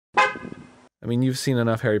I mean, you've seen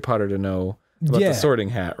enough Harry Potter to know about the sorting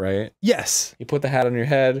hat, right? Yes. You put the hat on your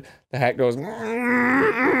head, the hat goes,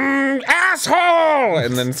 asshole!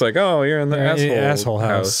 And then it's like, oh, you're in the asshole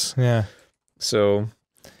house. Yeah. So,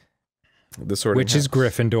 the sorting Which is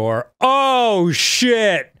Gryffindor. Oh,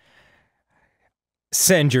 shit!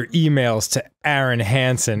 Send your emails to Aaron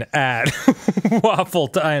Hansen at Waffle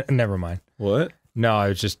Time. Never mind. What? No, I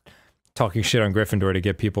was just talking shit on Gryffindor to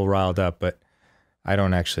get people riled up, but I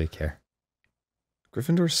don't actually care.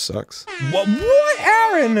 Gryffindor sucks. What,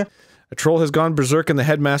 Aaron? A troll has gone berserk in the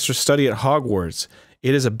headmaster's study at Hogwarts.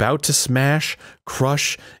 It is about to smash,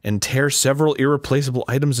 crush, and tear several irreplaceable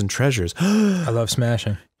items and treasures. I love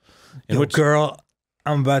smashing. Girl,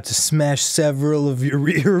 I'm about to smash several of your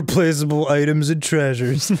irreplaceable items and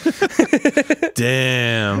treasures.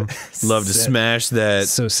 Damn. Love to smash that.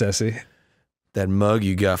 So sassy. That mug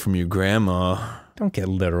you got from your grandma. Don't get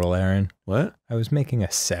literal, Aaron. What? I was making a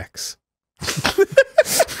sex.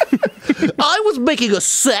 I was making a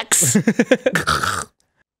sex.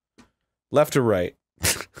 Left or right?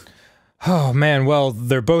 Oh man, well,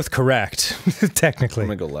 they're both correct, technically. I'm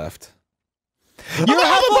gonna go left. You're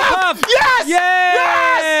Hufflepuff! Yes! Yeah!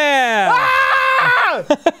 Yes!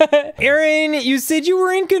 Ah! Aaron, you said you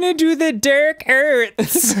weren't gonna do the dark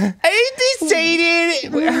arts. I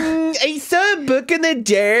decided I saw a book on the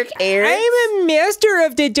dark arts. I'm a master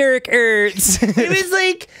of the dark arts. It was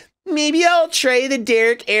like, maybe I'll try the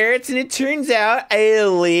dark arts, and it turns out I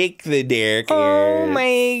like the dark arts. Oh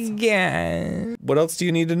my god. What else do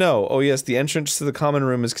you need to know? Oh yes, the entrance to the common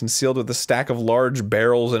room is concealed with a stack of large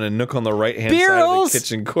barrels and a nook on the right-hand side of the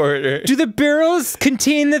kitchen corridor. Do the barrels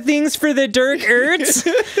contain the things for the dark arts?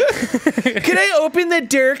 Can I open the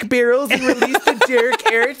dark barrels and release the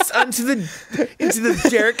dark arts into the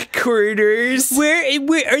dark corridors? Where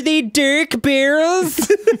are they dark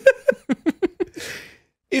barrels?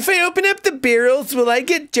 If I open up the barrels, will I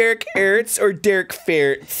get dark arts or dark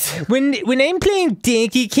ferrets? When I'm playing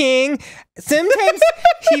Donkey Kong, sometimes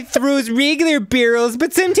he throws regular barrels,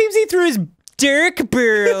 but sometimes he throws dark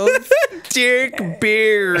barrels. Dark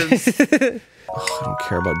bears. Oh, I don't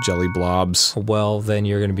care about jelly blobs. Well, then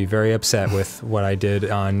you're going to be very upset with what I did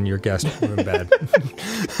on your guest room bed.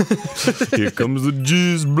 Here comes the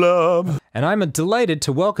jizz blob. And I'm delighted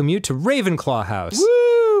to welcome you to Ravenclaw House.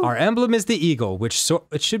 Woo! Our emblem is the eagle, which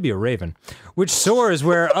it should be a raven, which soars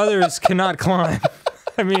where others cannot climb.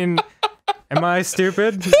 I mean, am I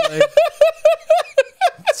stupid? Like,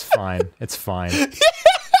 it's fine. It's fine.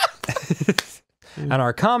 And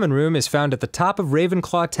our common room is found at the top of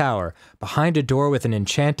Ravenclaw Tower, behind a door with an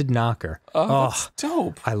enchanted knocker. Oh, that's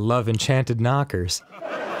dope. I love enchanted knockers.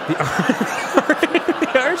 The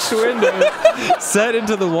arched windows set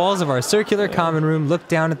into the walls of our circular common room look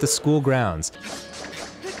down at the school grounds.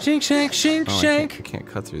 Shink, shank, shink, shank. I can't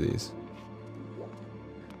cut through these.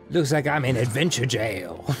 Looks like I'm in adventure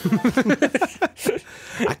jail.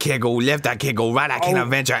 I can't go left, I can't go right, I can't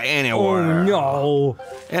adventure anywhere. Oh no.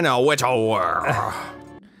 In a witch world.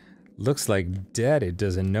 Looks like Daddy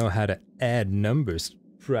doesn't know how to add numbers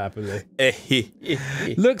properly.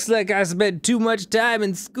 Looks like I spent too much time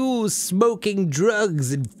in school smoking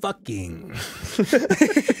drugs and fucking.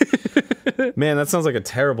 Man, that sounds like a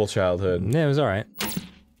terrible childhood. Yeah, it was alright.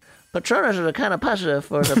 Patronus is a kind of positive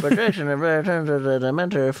for the projection of return to the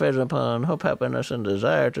dementor fades upon hope, happiness, and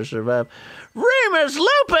desire to survive. Remus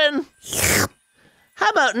Lupin! How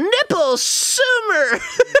about Nipple Sumer?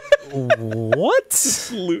 What?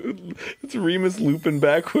 It's Remus Lupin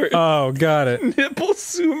backwards. Oh, got it. Nipple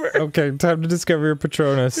Sumer. Okay, time to discover your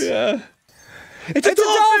Patronus. Yeah. It's a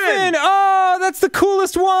dolphin! Oh, that's the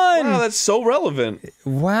coolest one! Wow, that's so relevant.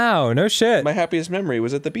 Wow, no shit. My happiest memory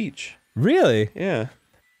was at the beach. Really? Yeah.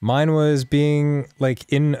 Mine was being, like,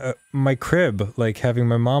 in my crib, like, having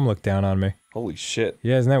my mom look down on me. Holy shit.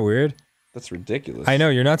 Yeah, isn't that weird? That's ridiculous. I know,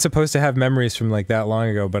 you're not supposed to have memories from, like, that long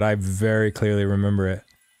ago, but I very clearly remember it.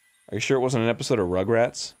 Are you sure it wasn't an episode of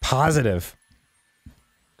Rugrats? Positive.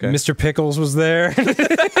 Okay. Mr. Pickles was there.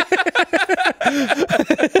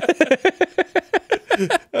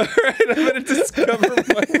 Alright, I'm gonna discover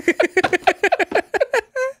my...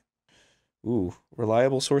 Ooh.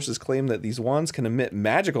 Reliable sources claim that these wands can emit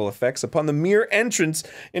magical effects upon the mere entrance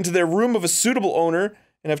into their room of a suitable owner,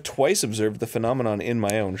 and have twice observed the phenomenon in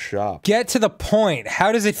my own shop. Get to the point.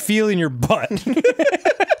 How does it feel in your butt?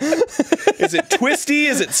 Is it twisty?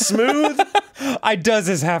 Is it smooth? I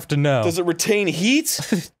does have to know. Does it retain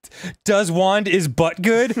heat? Does wand is butt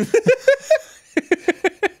good?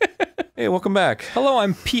 Hey, welcome back. Hello,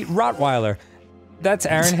 I'm Pete Rottweiler. That's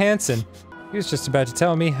Aaron Hansen. He was just about to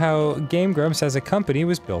tell me how Game Grumps as a company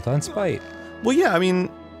was built on spite. Well, yeah, I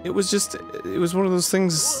mean, it was one of those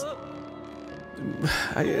things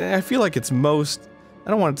I feel like it's most. I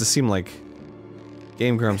don't want it to seem like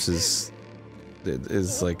Game Grumps is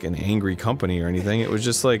like an angry company or anything. It was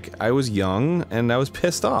just like I was young and I was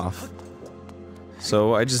pissed off.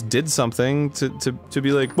 So I just did something to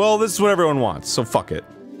be like, well, this is what everyone wants, so fuck it.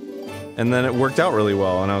 And then it worked out really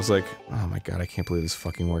well, and I was like, oh my god, I can't believe this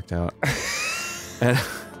fucking worked out.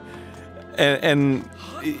 and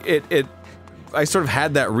I sort of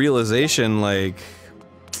had that realization, like,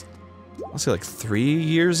 I'll say like 3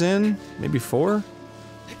 years in, maybe 4,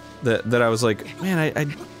 that I was like,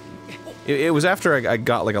 man, it was after I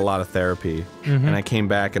got like a lot of therapy, and I came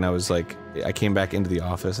back and I was like, I came back into the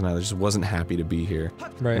office and I just wasn't happy to be here.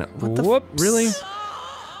 Right. What the Whoops. really?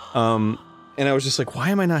 And I was just like, why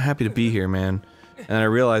am I not happy to be here, man? And I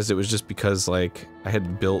realized it was just because, like, I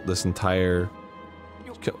had built this entire...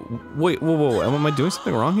 Wait, whoa, am I doing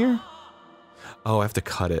something wrong here? Oh, I have to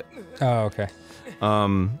cut it. Oh, okay.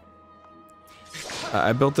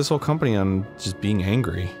 I built this whole company on just being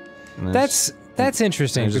angry. And That's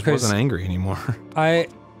interesting, I just because wasn't angry anymore. I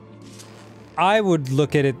would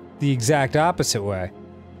look at it the exact opposite way.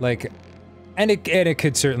 Like, and it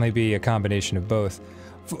could certainly be a combination of both.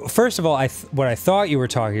 First of all, what I thought you were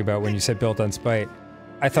talking about when you said built on spite,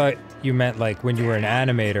 I thought you meant like when you were an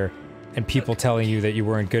animator and people telling you that you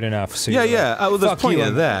weren't good enough. So Yeah. Well, there's plenty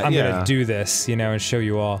of that. I'm gonna do this, you know, and show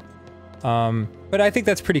you all. But I think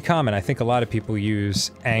that's pretty common. I think a lot of people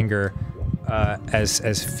use anger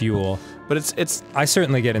as fuel. But it's I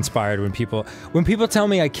certainly get inspired when people tell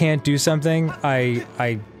me I can't do something.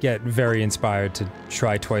 I get very inspired to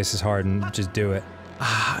try twice as hard and just do it.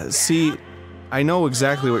 see, I know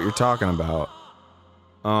exactly what you're talking about.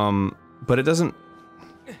 But it doesn't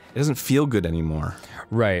feel good anymore.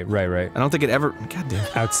 Right. I don't think it ever. God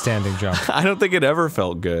damn. Outstanding jump. I don't think it ever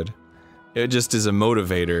felt good. It just is a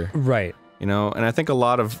motivator. Right. You know, and I think a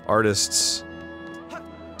lot of artists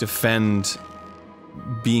defend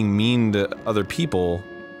being mean to other people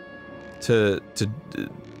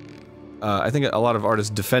I think a lot of artists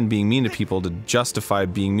defend being mean to people to justify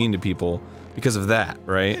being mean to people because of that,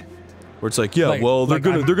 right? Where it's like, yeah, Like- well, they're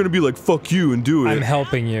like gonna be like, fuck you and do it. I'm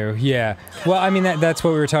helping you. Yeah. Well, I mean that's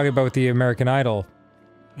what we were talking about with the American Idol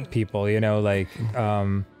people, you know, like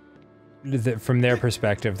from their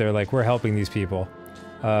perspective, they're like, we're helping these people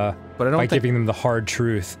but I don't by think, giving them the hard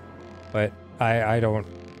truth. But I don't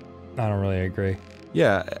really agree.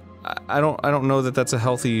 yeah, I don't know that that's a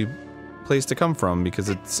healthy place to come from, because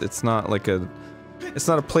it's not like it's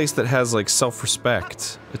not a place that has like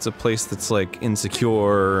self-respect. It's a place that's like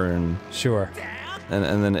insecure and Sure.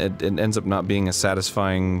 and then it ends up not being a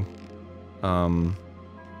satisfying.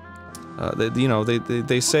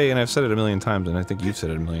 They say, and I've said it a million times, and I think you've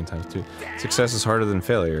said it a million times too. Success is harder than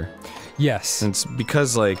failure. Yes. And it's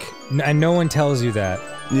because like And no one tells you that.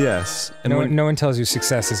 yes, and No one tells you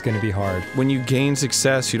success is going to be hard. when you gain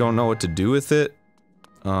success, you don't know what to do with it.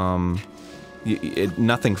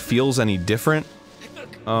 Nothing feels any different.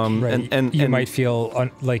 Right. And you might feel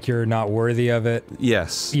like you're not worthy of it,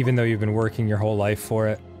 yes, even though you've been working your whole life for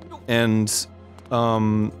it. and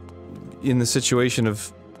in the situation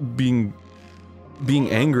of being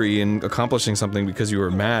angry and accomplishing something because you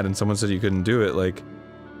were mad and someone said you couldn't do it, like,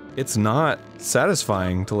 it's not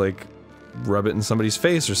satisfying to like rub it in somebody's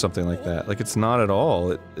face or something like that. Like, it's not at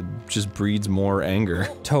all. It just breeds more anger.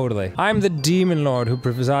 Totally. I'm the demon lord who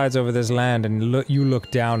presides over this land and you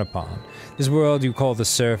look down upon. This world you call the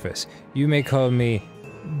surface. You may call me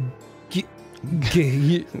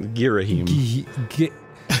Girahim.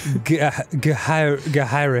 Gahirahim.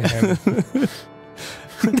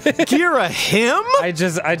 Girahim? I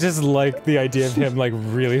just like the idea of him like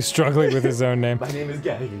really struggling with his own name. My name is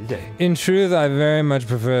Gahirahim. In truth, I very much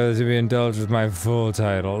prefer to be indulged with my full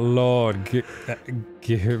title, Lord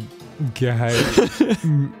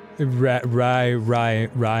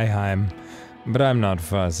Raiheim. But I'm not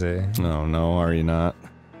fussy. No, are you not?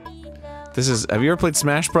 This is. Have you ever played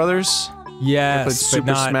Smash Brothers? Yes, played Super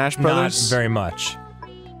but not, Smash Brothers? Not very much.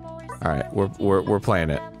 All right, we're playing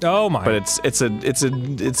it, Oh my! but it's an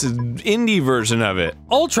indie version of it.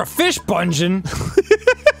 Ultra Fish Bungin.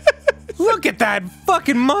 Look at that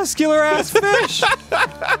fucking muscular ass fish.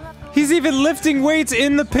 He's even lifting weights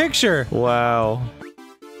in the picture. Wow.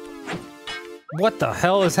 What the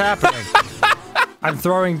hell is happening? I'm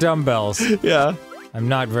throwing dumbbells. Yeah, I'm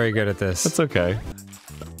not very good at this. that's okay.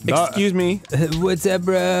 Excuse me. What's up,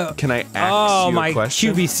 bro? Can I ask you my a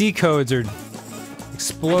question? QVC codes are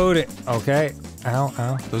exploding. Okay.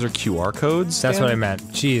 Ow. Those are QR codes. That's Dan? what I meant.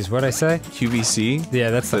 Jeez, what'd I say? QVC. Yeah,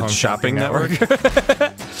 that's the The Home shopping network.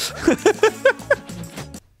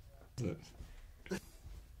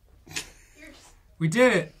 We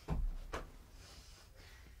did it.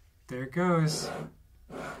 There it goes.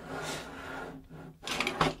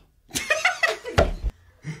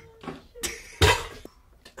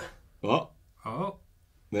 Oh. Oh.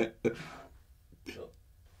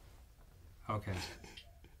 Okay.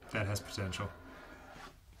 That has potential.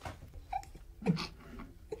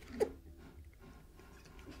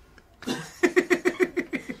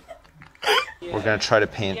 We're gonna try to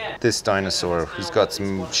paint this dinosaur who's got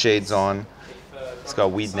some shades on. He's got a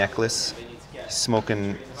weed necklace. He's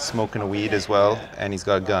smoking a weed as well, and he's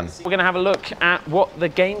got a gun. We're going to have a look at what the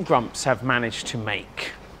Game Grumps have managed to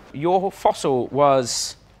make. Your fossil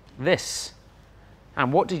was this.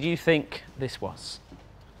 And what did you think this was?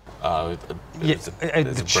 The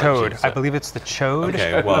chode. I believe it's the chode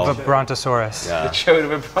of a brontosaurus. The chode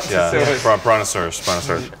of a brontosaurus.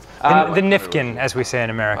 Brontosaurus. The nifkin, as we say in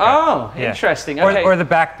America. Oh, interesting. Okay. Or the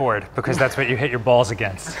backboard, because that's what you hit your balls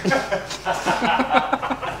against.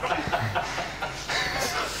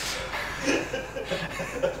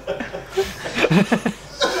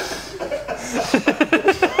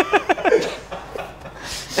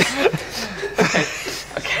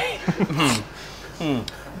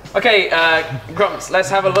 Okay, Grumps, let's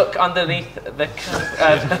have a look underneath the...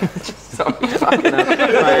 Sorry, fucking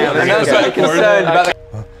hell. I'm slightly concerned about the...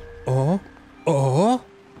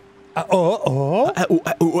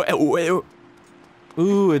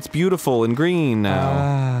 Ooh, it's beautiful and green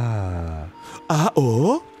now.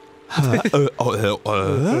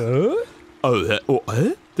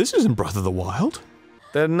 This isn't Breath of the Wild.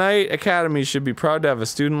 The Knight Academy should be proud to have a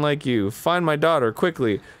student like you. Find my daughter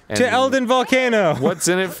quickly. And To Elden Volcano! what's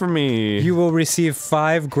in it for me? You will receive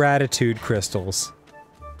 5 gratitude crystals.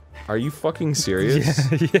 Are you fucking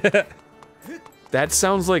serious? Yeah. That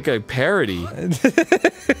sounds like a parody.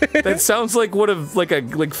 That sounds like what a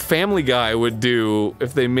Family Guy would do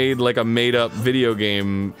if they made like a made-up video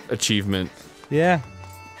game achievement. Yeah.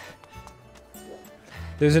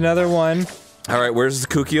 There's another one. All right, where's the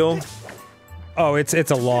Kukio? Oh, it's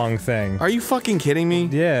a long thing. Are you fucking kidding me?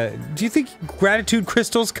 Yeah. Do you think gratitude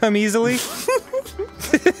crystals come easily?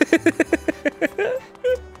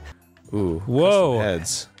 Ooh. Whoa. Custom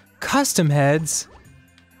heads. Custom heads?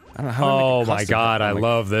 I don't know how to make a Oh my custom god, head. I Like,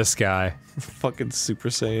 love this guy. fucking Super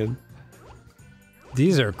Saiyan.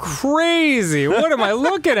 These are crazy. What am I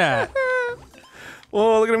looking at?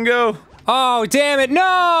 Whoa, look at him go. Oh, damn it.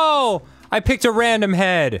 No! I picked a random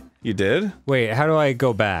head. You did? Wait, how do I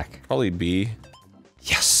go back? Probably B.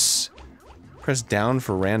 Yes. Press down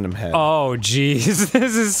for random head. Oh, jeez.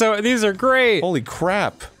 This is these are great. Holy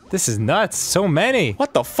crap. This is nuts. So many.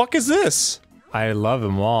 What the fuck is this? I love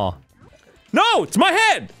them all. No, it's my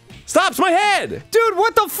head! Stop, it's my head! Dude,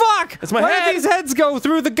 what the fuck? It's my Why head. did these heads go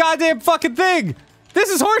through the goddamn fucking thing? This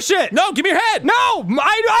is horseshit. No, give me your head! No, I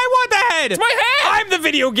want the head. It's my head! I'm the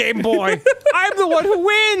video game boy. I'm the one who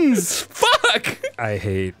wins. Fuck! I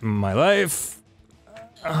hate my life.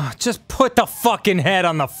 Just put the fucking head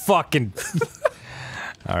on the fucking...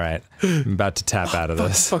 All right, I'm about to tap out of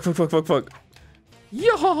this. Fuck.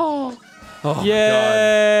 Yo! Oh,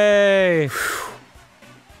 Yay!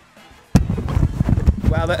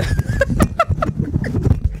 Wow, that...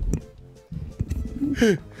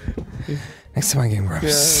 Next time I Game Grumps. Yeah,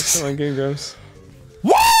 that's on Game Grumps.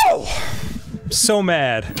 Whoa! So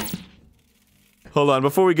mad. Hold on,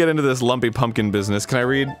 before we get into this lumpy pumpkin business, can I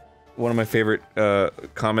read one of my favorite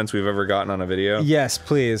comments we've ever gotten on a video? Yes,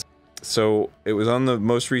 please. So, it was on the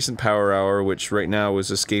most recent Power Hour, which right now is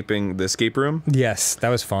escaping the escape room. Yes, that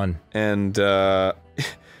was fun. And,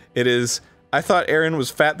 it is... I thought Aaron was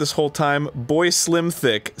fat this whole time. Boy slim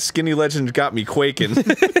thick. Skinny legend got me quaking.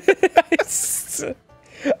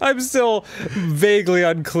 I'm still vaguely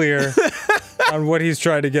unclear on what he's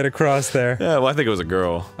trying to get across there. Yeah, well, I think it was a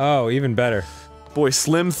girl. Oh, even better. Boy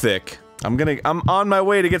slim thick. I'm on my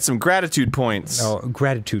way to get some gratitude points. Oh,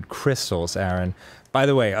 gratitude crystals, Aaron. By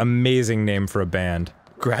the way, amazing name for a band.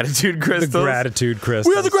 Gratitude crystals? The gratitude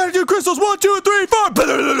crystals. We are the gratitude crystals! 1, 2, 3,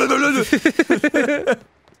 4!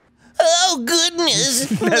 Oh,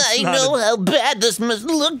 goodness. I know how bad this must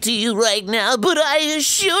look to you right now, but I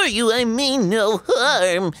assure you I mean no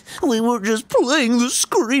harm. We were just playing the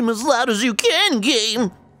scream as loud as you can game.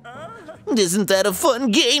 Isn't that a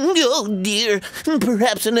fun game? Oh, dear.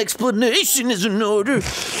 Perhaps an explanation is in order.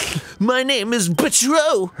 My name is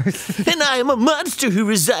Petro, and I am a monster who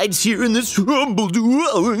resides here in this humble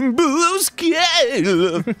dwelling below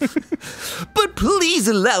scale. But please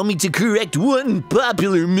allow me to correct one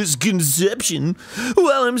popular misconception.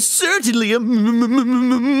 While I'm certainly a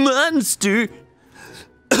monster,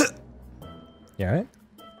 You alright?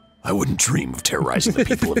 I wouldn't dream of terrorizing the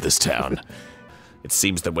people of this town. It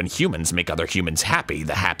seems that when humans make other humans happy,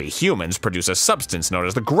 the happy humans produce a substance known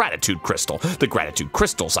as the gratitude crystal. The gratitude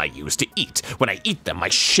crystals I use to eat. When I eat them, I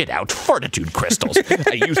shit out fartitude crystals.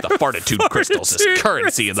 I use the fartitude crystals as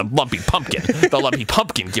currency in the lumpy pumpkin. The lumpy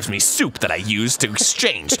pumpkin gives me soup that I use to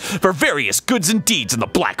exchange for various goods and deeds in the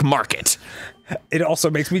black market. It also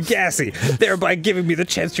makes me gassy, thereby giving me the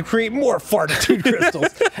chance to create more fartitude crystals.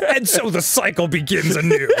 And so the cycle begins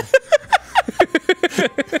anew.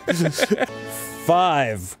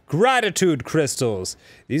 5. Gratitude crystals.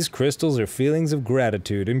 These crystals are feelings of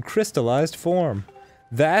gratitude in crystallized form.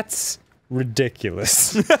 That's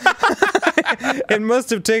ridiculous. It must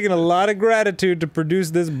have taken a lot of gratitude to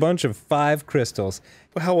produce this bunch of 5 crystals.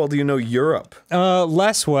 How well do you know Europe?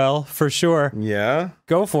 Less well, for sure. Yeah?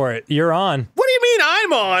 Go for it. You're on. What do you mean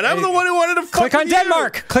I'm on? I'm the one who wanted to fuck Click on with you.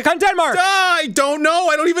 Denmark! Click on Denmark! I don't know.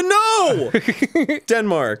 I don't even know.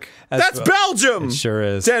 Denmark. That's Belgium. It sure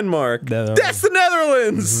is. Denmark. Netherlands. That's the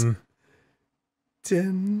Netherlands.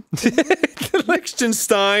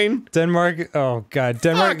 Liechtenstein. Denmark. Oh god,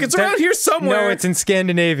 Denmark. Fuck, it's around here somewhere. No, it's in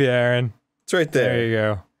Scandinavia, Aaron. It's right there. There you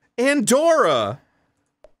go. Andorra.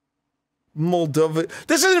 Moldova.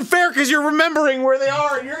 This isn't fair because you're remembering where they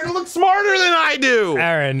are and you're gonna look smarter than I do.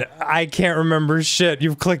 Aaron, I can't remember shit.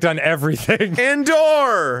 You've clicked on everything.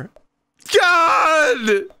 Andorra.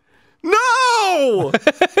 God. No.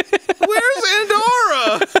 Where's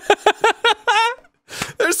Andorra?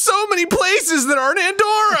 There's so many places that aren't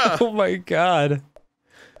Andorra. Oh my god.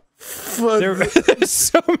 There's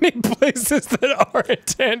so many places that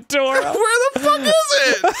aren't Andorra. Where the fuck is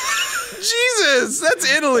it? Jesus, that's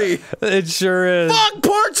Italy. It sure is. Fuck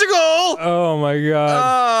Portugal. Oh my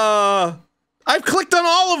god. I've clicked on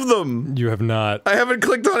all of them. You have not. I haven't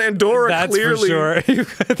clicked on Andorra. That's clearly. for sure.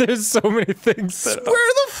 There's so many things that.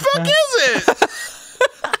 Where the fuck is it?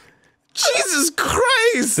 Jesus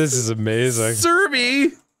Christ. This is amazing. Serbia.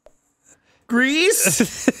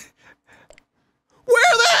 Greece.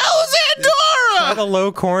 Where the hell is Try Andorra? the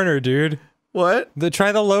low corner, dude. What?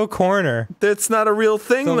 Try the low corner. That's not a real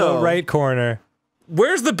thing, The though. low right corner.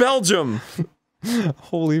 Where's the Belgium?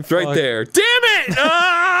 Holy fuck. Right there. Damn it!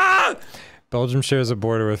 Ah! Belgium shares a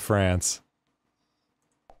border with France.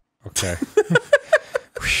 Okay.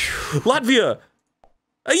 Latvia.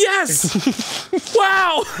 Yes!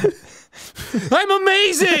 Wow! I'm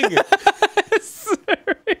amazing!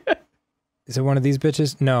 Is it one of these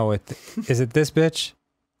bitches? No, is it this bitch?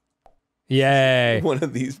 Yay. One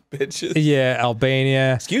of these bitches. Yeah,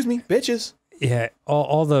 Albania. Excuse me, bitches. Yeah,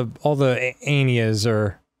 all the Anias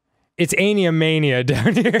are. It's Ania Mania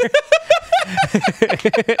down here.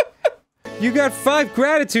 You got 5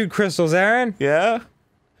 gratitude crystals, Aaron. Yeah?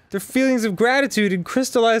 They're feelings of gratitude in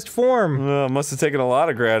crystallized form. Must have taken a lot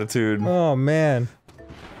of gratitude. Oh man.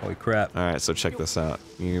 Holy crap. Alright, so check this out.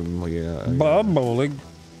 Bob bowling.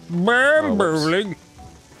 Bob bowling.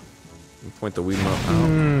 Point the weed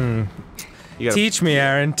out. You gotta, Teach me,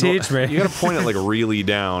 Aaron. Teach me. You gotta point it like really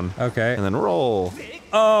down. Okay. And then roll.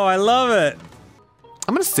 Oh, I love it.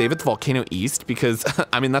 I'm gonna save it to Volcano East because,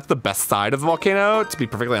 I mean, that's the best side of the volcano, to be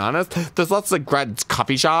perfectly honest. There's lots of like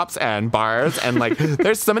coffee shops and bars and like,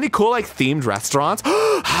 there's so many cool like themed restaurants.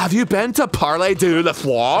 Have you been to Parle de la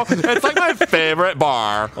Foire? It's like my favorite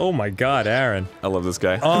bar. Oh my god, Aaron. I love this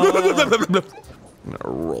guy. Oh. I'm gonna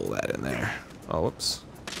roll that in there. Oh, whoops.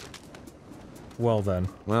 Well then.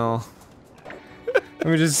 Well. Let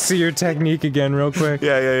me just see your technique again real quick.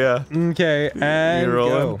 Yeah. Okay, and You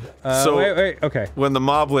rolling? go. So- wait, okay. When the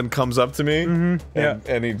moblin comes up to me, yeah.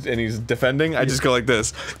 and he's defending, I just go like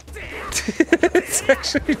this. It's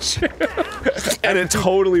actually true. And it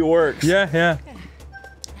totally works. Yeah.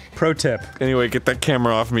 Pro tip. Anyway, get that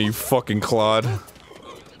camera off me, you fucking clod.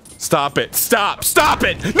 Stop it. Stop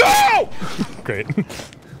it! No! Great.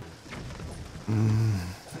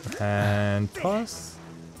 And toss.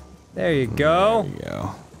 There you go. There you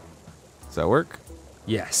go. Does that work?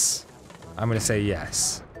 Yes. I'm gonna say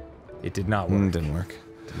yes. It did not work. Didn't work.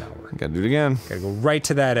 Did not work. Gotta do it again. Gotta go right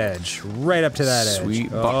to that edge. Right up to that edge.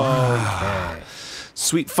 Sweet Okay.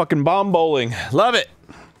 Sweet fucking bomb bowling. Love it.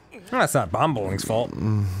 That's not bomb bowling's fault.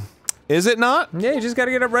 Is it not? Yeah, you just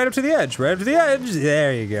gotta get up right up to the edge. Right up to the edge.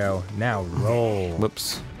 There you go. Now roll.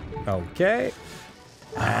 Whoops. Okay.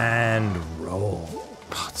 And roll.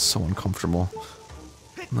 Oh, it's so uncomfortable.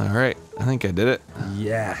 Alright, I think I did it.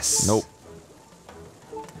 Yes. Nope.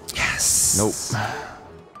 Yes. Nope.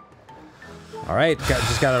 All right,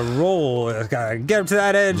 just gotta roll. Gotta get up to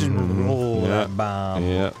that edge and roll that bomb.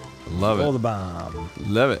 Yeah. Love Roll it. the bomb.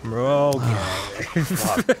 Love it.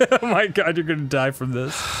 Okay. Oh my god, you're gonna die from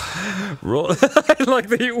this. Roll. I like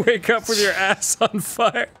that you wake up with your ass on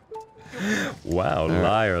fire. Wow,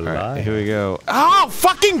 liar, All right, liar. here we go. Oh,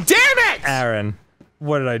 fucking damn it! Aaron,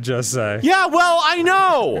 what did I just say? Yeah, well, I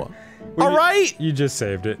know! Alright? You just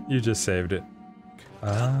saved it. You just saved it.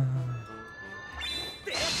 There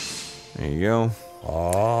you go.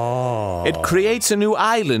 Oh. It creates a new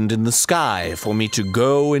island in the sky for me to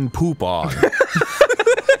go and poop on.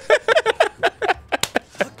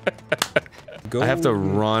 I have to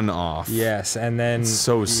run off. Yes, and then...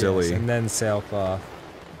 so silly. Yes, and then sailcloth.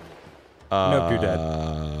 Nope, you're dead.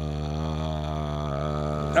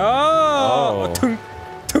 Oh!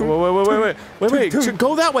 Wait,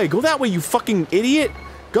 go that way, you fucking idiot!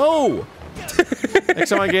 Go!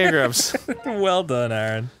 Next time on Game Grumps. Well done,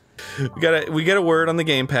 Aaron. We get a word on the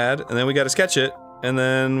gamepad, and then we gotta sketch it, and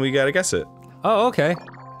then we gotta guess it. Oh, okay.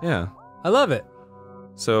 Yeah. I love it.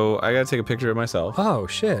 So, I gotta take a picture of myself. Oh,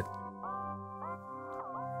 shit.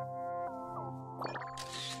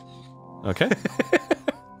 Okay.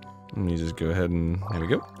 Let me just go ahead and... Here we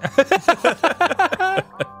go.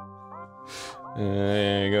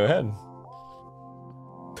 Go ahead.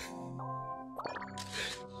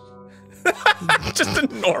 Just a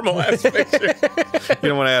normal ass picture. You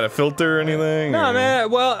don't want to add a filter or anything? No, or...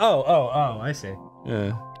 man, well, oh, I see.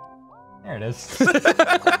 Yeah. There it is.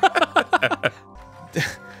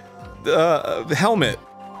 Helmet.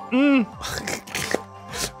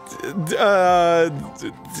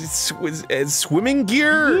 Swimming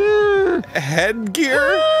gear?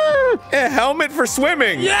 Headgear? A helmet for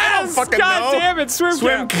swimming. I don't Yes! fucking God know. damn it,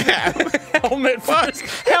 swim cap. helmet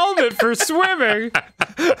for swimming.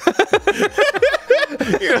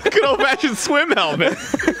 Good old fashioned swim helmet.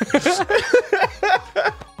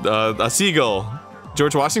 A seagull.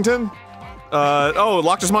 George Washington? Oh,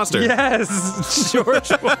 Loch Ness Monster. Yes, George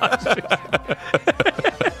Washington.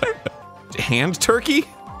 Hand turkey?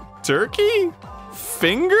 Turkey?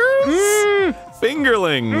 Fingers?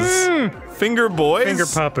 Fingerlings. Finger boys? Finger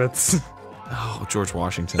puppets. Oh, George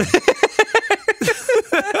Washington.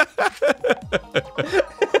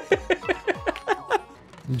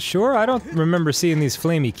 You sure? I don't remember seeing these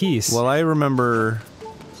flamey keys. Well, I remember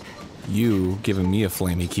you giving me a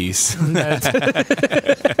flamey keys.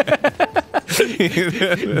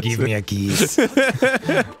 Give me a keys.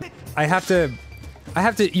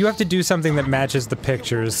 You have to do something that matches the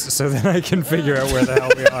pictures so that I can figure out where the hell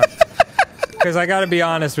we are. Because I gotta be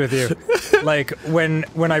honest with you. Like, when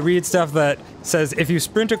I read stuff that says, if you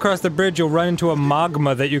sprint across the bridge, you'll run into a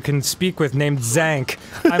magma that you can speak with named Zank.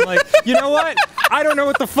 I'm like, you know what? I don't know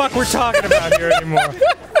what the fuck we're talking about here anymore.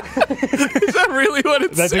 Is that really what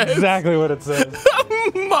it That's says? exactly what it says.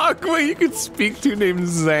 Magma you could speak to named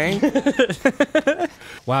Zang.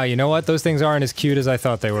 Wow, you know what? Those things aren't as cute as I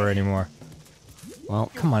thought they were anymore.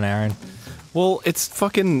 Well, come on, Aaron. Well, it's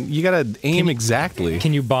fucking... You gotta aim exactly.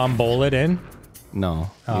 Can you bomb bowl it in?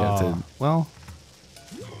 No. You have to... Well...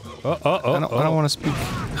 I don't want to speak.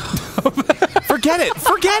 Forget it!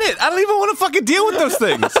 Forget it! I don't even want to fucking deal with those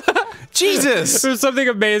things! Jesus! There's something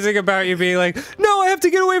amazing about you being like, no, I have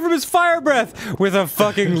to get away from his fire breath, with a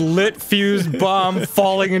fucking lit fused bomb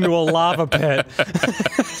falling into a lava pit.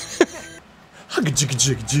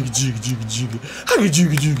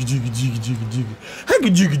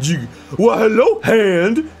 Well, hello,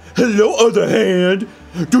 hand. Hello, other hand.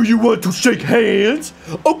 Do you want to shake hands?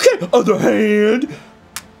 Okay, other hand.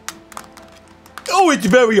 Oh, it's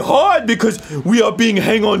very hard because we are being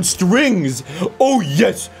hang on strings. Oh,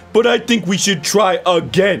 yes, but I think we should try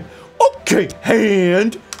again. Okay,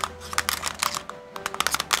 hand.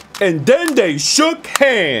 And then they shook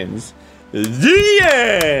hands. The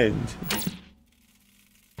end.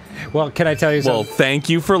 Well, can I tell you Well, something? thank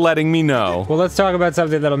you for letting me know. Well, let's talk about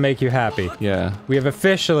something that'll make you happy. Yeah. We have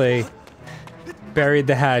officially buried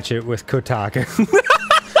the hatchet with Kotaku.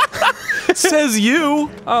 Says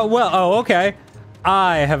you! Oh, well, oh, okay.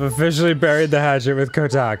 I have officially buried the hatchet with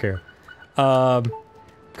Kotaku.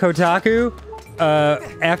 Kotaku,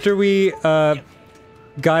 after we,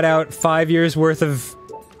 got out 5 years worth of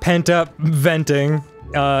pent-up venting,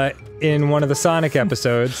 in one of the Sonic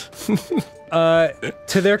episodes,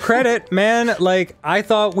 to their credit, man, like, I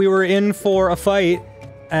thought we were in for a fight,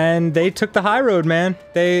 and they took the high road, man.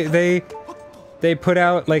 They put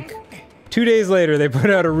out, like, 2 days later, they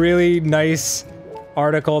put out a really nice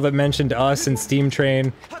article that mentioned us and Steam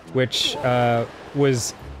Train, which,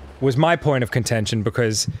 was my point of contention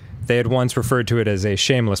because they had once referred to it as a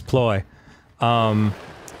shameless ploy. I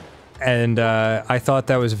thought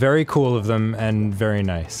that was very cool of them and very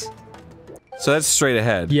nice. So that's straight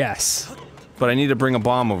ahead. Yes. But I need to bring a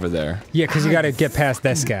bomb over there. Yeah, because you gotta get past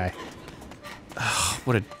this guy.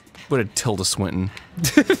 What a Tilda Swinton.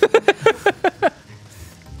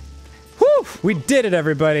 Whew! We did it,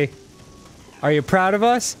 everybody! Are you proud of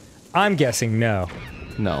us? I'm guessing no.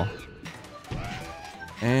 No.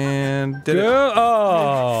 And did it?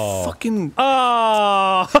 Oh. Fucking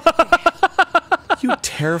Oh. you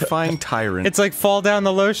terrifying tyrant. It's like fall down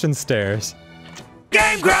the lotion stairs.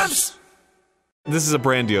 Game Grumps! This is a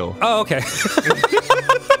brand deal. Oh, okay.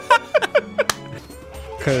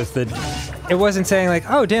 Because it wasn't saying like,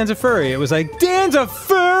 oh, Dan's a furry. It was like, Dan's a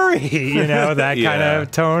furry! You know, that kind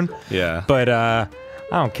of tone. Yeah. But, I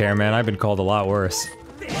don't care, man. I've been called a lot worse.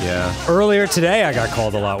 Yeah. Earlier today, I got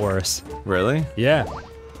called a lot worse. Really? Yeah.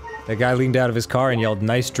 The guy leaned out of his car and yelled,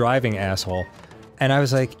 nice driving, asshole. And I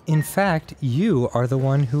was like, in fact, you are the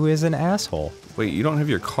one who is an asshole. Wait, you don't have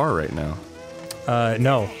your car right now.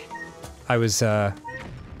 No. I was,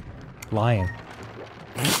 lying.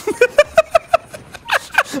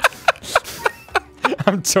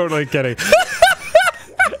 I'm totally kidding.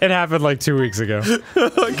 It happened like 2 weeks ago.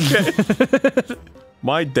 Okay.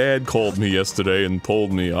 My dad called me yesterday and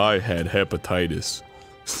told me I had hepatitis.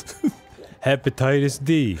 Hepatitis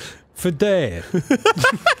D. For dad.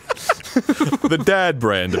 The dad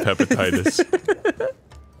brand of hepatitis.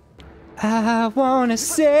 I wanna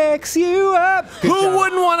sex you up. Who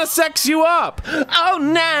wouldn't want to sex you up? All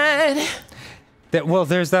night. Well,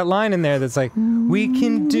 there's that line in there that's like, we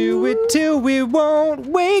can do it till we won't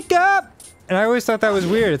wake up. And I always thought that was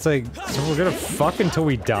weird. It's like, so we're gonna fuck until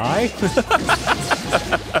we die?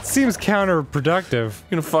 It seems counterproductive. You're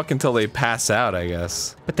gonna fuck until they pass out, I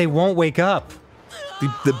guess. But they won't wake up.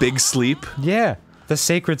 The big sleep. Yeah. The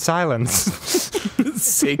sacred silence.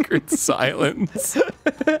 Sacred silence.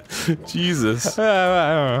 Jesus.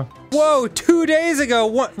 I don't know. Whoa, 2 days ago,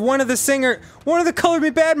 one of the Color Me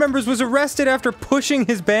Bad members was arrested after pushing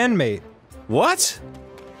his bandmate. What?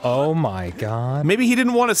 Oh my god. Maybe he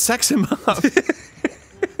didn't want to sex him up.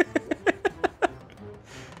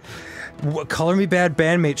 Color Me Bad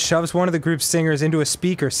bandmate shoves one of the group's singers into a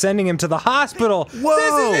speaker, sending him to the hospital. Whoa!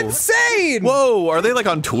 This is insane! Whoa, are they like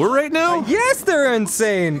on tour right now? Yes, they're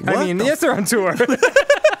insane. What I mean, the yes, they're on tour.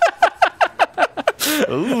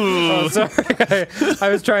 Oh, sorry. I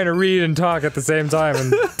was trying to read and talk at the same time,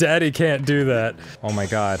 and Daddy can't do that. Oh my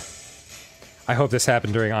god. I hope this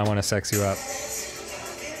happened during I Wanna Sex You Up.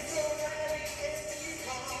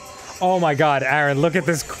 Oh my god, Aaron, look at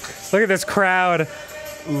this crowd.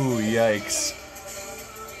 Ooh, yikes.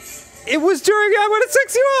 It was during I Wanna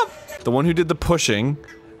Sex You Up! The one who did the pushing,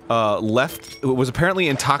 was apparently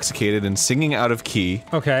intoxicated and singing out of key.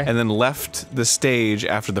 Okay. And then left the stage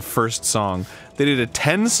after the first song. They did a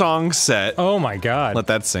 10-song set. Oh my god. Let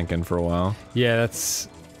that sink in for a while. Yeah, that's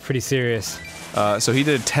pretty serious. So he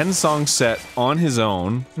did a 10-song set on his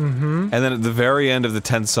own. Mm-hmm. And then at the very end of the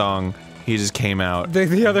 10th song, he just came out.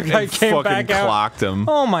 The other guy and came back fucking out. clocked him.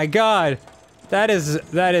 Oh my god. That is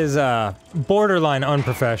borderline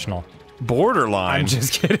unprofessional. Borderline. I'm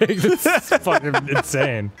just kidding. This is fucking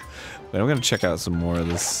insane. Wait, I'm gonna check out some more of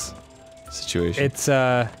this situation. It's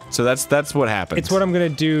so that's what happens. It's what I'm gonna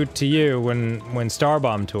do to you when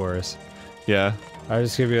Starbomb tours. Yeah. I'm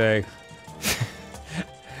just gonna be like,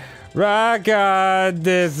 rock on,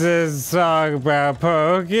 this is a song about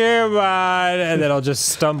Pokemon, and then I'll just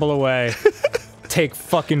stumble away, take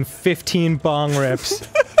fucking 15 bong rips,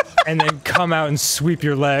 and then come out and sweep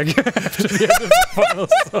your leg after the end of the final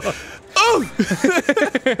song. Oh!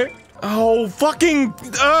 Oh, fucking!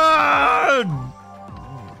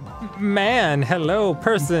 Man, hello,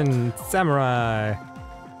 person, samurai.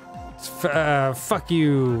 Fuck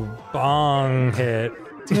you, bong hit.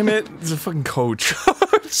 Damn it! It's a fucking coach.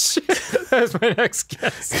 Oh shit! That's my next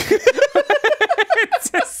guess.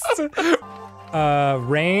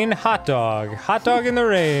 Rain, hot dog in the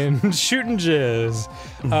rain, shooting jizz.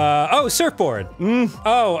 Oh, surfboard.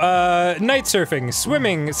 Oh, night surfing,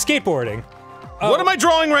 swimming, skateboarding. What am I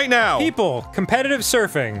drawing right now? People, competitive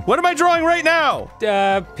surfing. What am I drawing right now?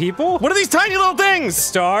 People? What are these tiny little things?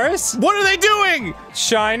 Stars? What are they doing?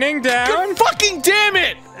 Shining down? God fucking damn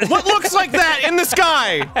it! What looks like that in the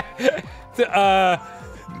sky?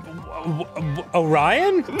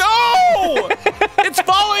 Orion? No! It's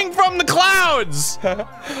falling from the clouds!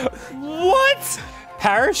 What?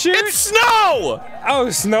 Parachute? It's snow! Oh,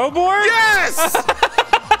 snowboard? Yes!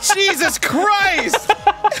 Jesus Christ!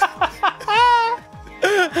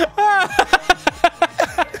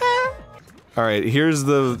 Alright, here's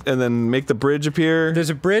the... and then make the bridge appear. There's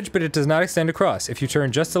a bridge, but it does not extend across. If you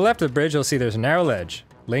turn just to the left of the bridge, you'll see there's a narrow ledge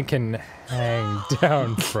Link can hang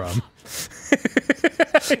down from.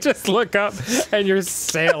 Just look up, and you're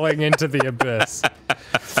sailing into the abyss.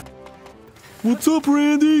 What's up,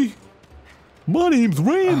 Randy? My name's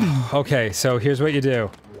Randy. Okay, so here's what you do.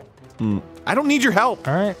 I don't need your help.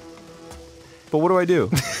 All right. But what do I do?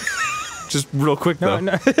 Just real quick though.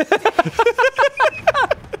 No.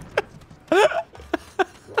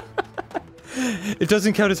 It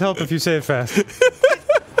doesn't count as help if you say it fast.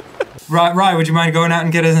 Rye, would you mind going out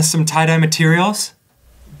and getting us some tie-dye materials?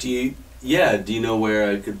 Do you know where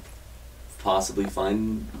I could possibly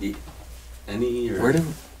find any? Or?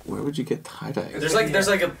 Where would you get tie-dye? There's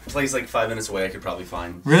like a place like 5 minutes away I could probably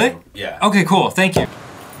find. Really? So, yeah. Okay, cool. Thank you.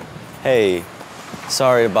 Hey,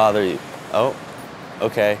 sorry to bother you. Oh,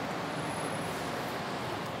 okay.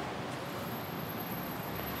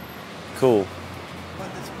 Cool.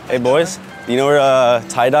 Hey boys, do you know where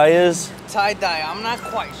tie-dye is? Tie-dye, I'm not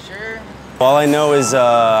quite sure. All I know is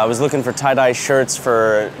I was looking for tie-dye shirts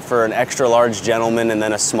for an extra large gentleman and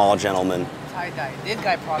then a small gentleman. Tie-dye, this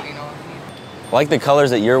guy probably knows. I like the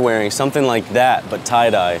colors that you're wearing, something like that, but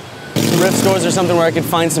tie-dye. Thrift stores or something where I could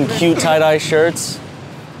find some cute tie-dye shirts?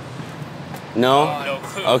 No? No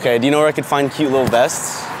clue. Okay, do you know where I could find cute little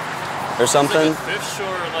vests? Or something? Like a thrift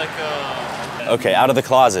store, like a... Okay, out of the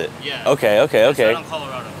closet. Yeah. Okay. Right on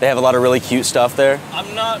Colorado. They have a lot of really cute stuff there?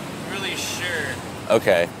 I'm not really sure.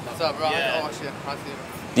 Okay. What's up, bro? Yeah. Oh, shit.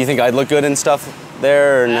 Do you think I'd look good and stuff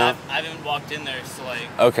there or no? I haven't walked in there, so like...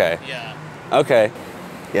 Okay. Yeah. Okay.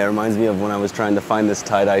 Yeah, it reminds me of when I was trying to find this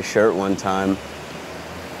tie-dye shirt one time.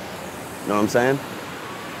 Know what I'm saying?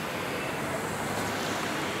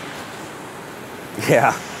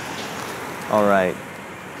 Yeah. All right.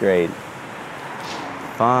 Great.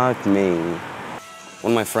 Fuck me.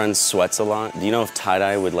 One of my friends sweats a lot. Do you know if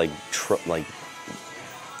tie-dye would like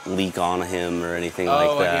leak on him or anything like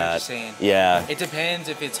I hear that? what you're saying. Yeah. It depends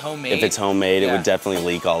if it's homemade. If it's homemade, it Yeah. would definitely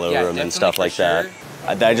leak all over Yeah, him and definitely stuff for like that. sure.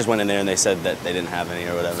 I just went in there and they said that they didn't have any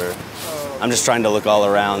or whatever. I'm just trying to look all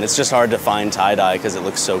around. It's just hard to find tie-dye because it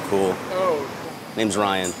looks so cool. Oh. Name's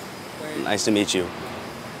Ryan. Nice to meet you.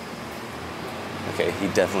 Okay, he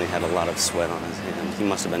definitely had a lot of sweat on his hand. He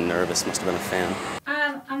must have been nervous, must have been a fan.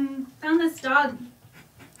 Found this dog.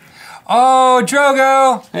 Oh,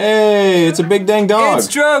 Drogo! Hey, it's a big dang dog. It's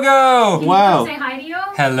Drogo! Can Wow. you come say hi to you?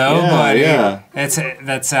 Hello, Yeah, buddy. yeah.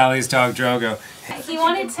 That's Sally's dog, Drogo. He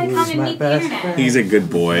wanted to come and meet the internet. He's a good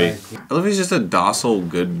boy. I love he's just a docile,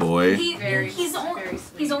 good boy. He's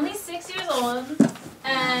only 6 years old,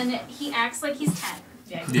 and he acts like he's 10.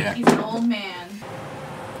 Yeah. He's an old man.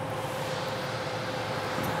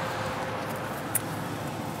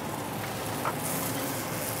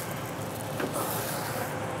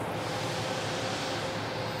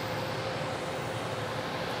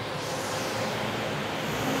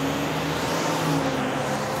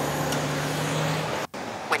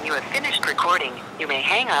 When you have finished recording, you may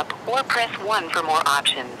hang up or press 1 for more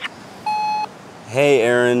options. Hey,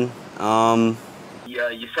 Aaron. Yeah,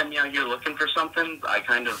 you sent me out here looking for something. I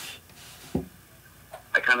kind of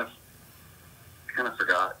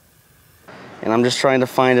forgot. And I'm just trying to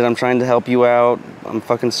find it. I'm trying to help you out. I'm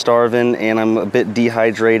fucking starving and I'm a bit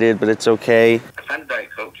dehydrated, but it's okay. I found a Diet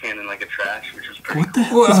Coke can in like a trash, which was pretty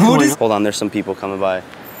Hold on, there's some people coming by.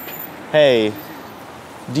 Hey,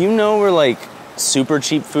 do you know where like super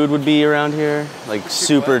cheap food would be around here? Like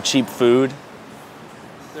super cheap food?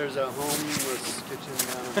 There's a homeless kitchen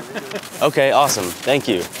down over here. Okay, awesome. Thank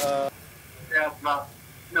you. Yeah, it's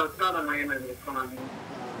not on Raymond. It's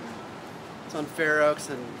on Fair Oaks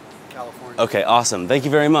in California. Okay, awesome. Thank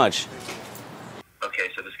you very much. Okay,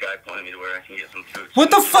 so this guy pointed me to where I can get some food. What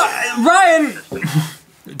the fuck? Ryan!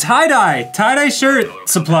 Tie-dye shirt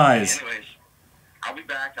supplies. Anyways, I'll be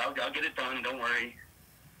back. I'll get it done. Don't worry.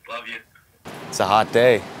 Love you. It's a hot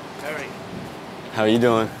day. Very. How are you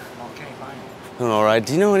doing? Okay, fine. Doing all right.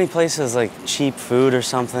 Do you know any places like cheap food or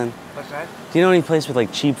something? What's that? Do you know any place with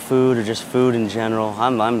like cheap food or just food in general?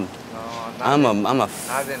 I'm a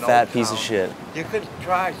fat piece of shit. You could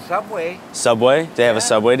try Subway. Subway? Do they have a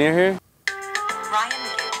Subway near here?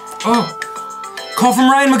 Oh! Call from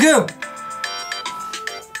Ryan Magoo!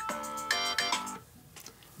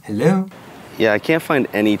 Hello? Yeah, I can't find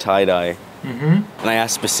any tie-dye. Mm-hmm. And I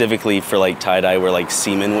asked specifically for like tie-dye where like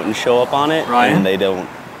semen wouldn't show up on it. Ryan? And they don't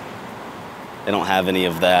have any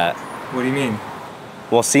of that. What do you mean?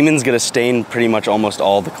 Well, semen's gonna stain pretty much almost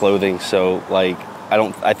all the clothing, so like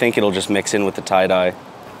I think it'll just mix in with the tie-dye.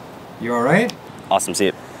 You alright? Awesome, see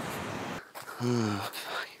it.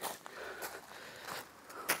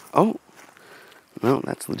 Oh. No,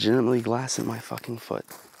 that's legitimately glass in my fucking foot.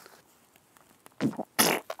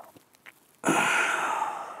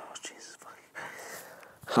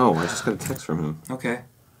 Oh, I just got a text from him. Okay.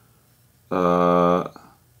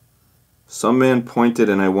 Some man pointed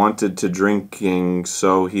and I wanted to drinking,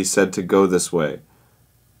 so he said to go this way.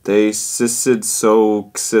 They sissid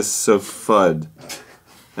so xis of fud.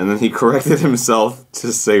 And then he corrected himself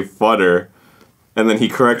to say fudder. And then he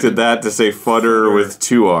corrected that to say fudder with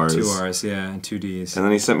 2 R's. 2 R's, yeah, and 2 D's. And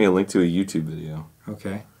then he sent me a link to a YouTube video.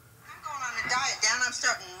 Okay.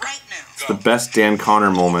 It's the best Dan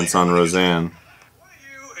Connor moments on Roseanne.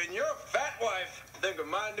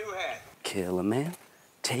 Kill a man,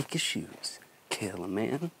 take his shoes. Kill a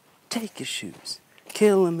man, take his shoes.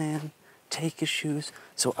 Kill a man, take his shoes,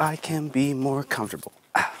 so I can be more comfortable.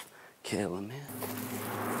 Ah, kill a man.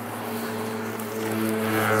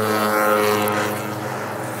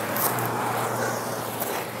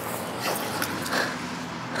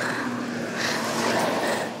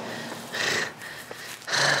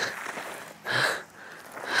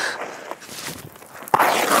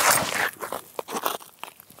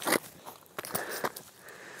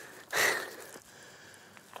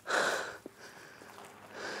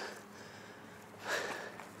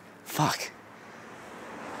 Fuck.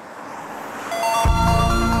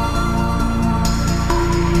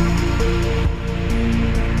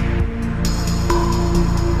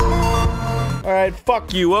 Alright,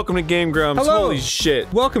 fuck you. Welcome to Game Grumps. Hello. Holy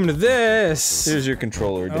shit. Welcome to this. Here's your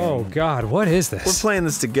controller, Dan. Oh god, what is this? We're playing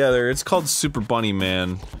this together. It's called Super Bunny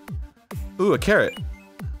Man. Ooh, a carrot.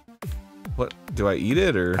 What? Do I eat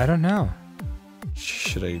it or? I don't know.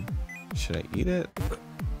 Should I eat it?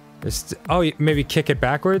 Oh, maybe kick it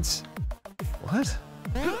backwards? What?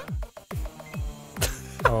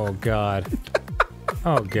 Oh god.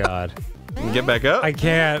 Oh god. Can you get back up? I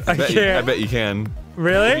can't. I I can't. bet you can.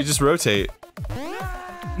 Really? You just rotate.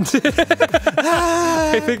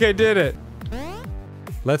 I think I did it.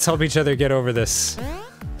 Let's help each other get over this.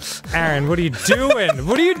 Aaron, what are you doing?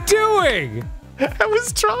 What are you doing? I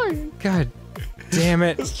was trying. God damn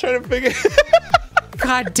it. I was trying to figure.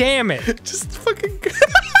 God damn it. Just fucking.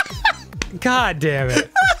 God damn it.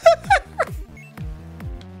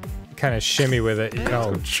 Kind of shimmy with it.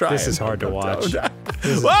 Oh, this is hard to watch.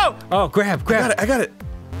 Whoa! Oh, grab. I got it.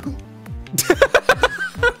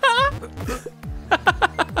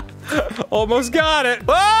 Almost got it.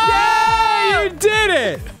 Whoa! Yay! You did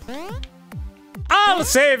it. I'll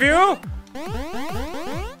save you.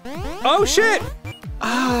 Oh shit.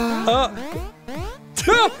 Oh,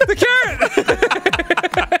 the carrot.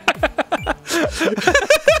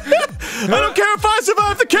 I don't care if I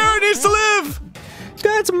survive. The carrot needs to live.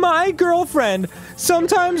 That's my girlfriend.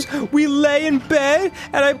 Sometimes we lay in bed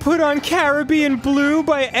and I put on Caribbean Blue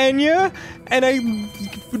by Enya and I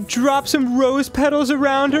drop some rose petals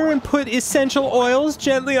around her and put essential oils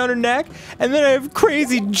gently on her neck and then I have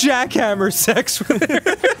crazy jackhammer sex with her.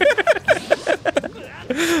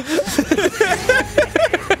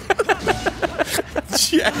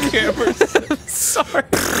 Jackhammers. Sorry.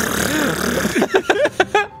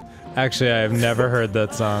 Actually, I have never heard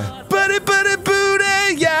that song.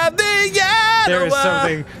 There is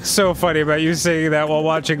something so funny about you singing that while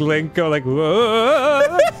watching Link go like,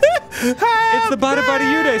 whoa. It's the Bada Bada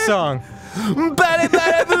Yude song. Bada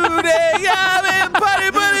bada booty, yeah,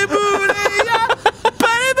 bada bada booty, yeah,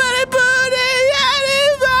 bada bada booty, yeah.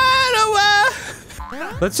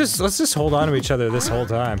 Let's just hold on to each other this whole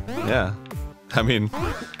time. Yeah, I mean,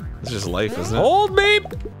 it's just life, isn't it? Hold me.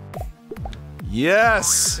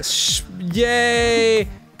 Yes. Yay!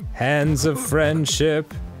 Hands of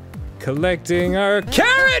friendship, collecting our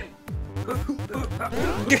carrot.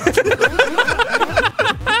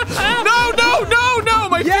 No,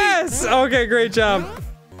 my yes. feet. Okay, great job.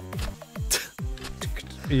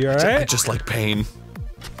 You all right? I just like pain.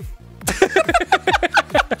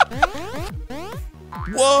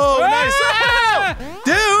 Whoa, nice. Ah!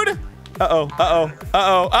 Dude. Uh-oh.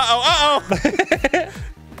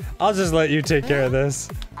 I'll just let you take care of this.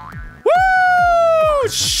 Woo!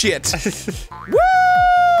 Shit.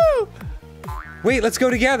 Woo! Wait, let's go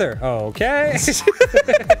together. Okay.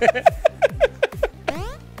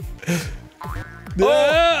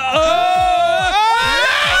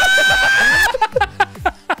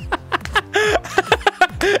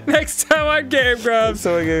 Next time on Game Grumps.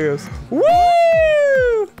 So Game Grumps. Woo!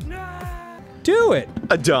 Do it.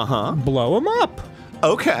 Uh-huh. Blow him up.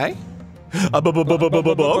 Okay. Okay.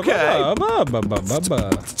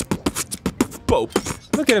 Boop.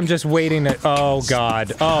 Look at him just waiting to. Oh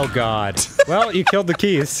god. Oh god. Well, you killed the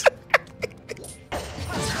keys.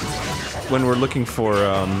 When we're looking for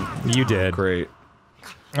You did. Great.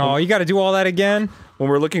 Oh, you got to do all that again? When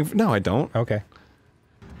we're looking for, no, I don't. Okay.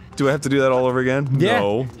 Do I have to do that all over again? Yeah.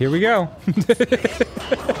 No. Here we go.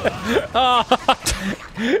 Oh,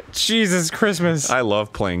 Jesus Christmas. I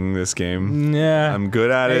love playing this game. Yeah. I'm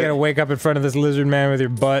good at You it. gotta wake up in front of this lizard man with your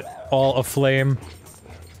butt all aflame.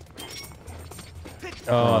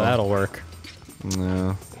 Oh, that'll work.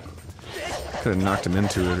 No. Could have knocked him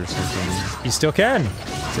into it or something. You still can.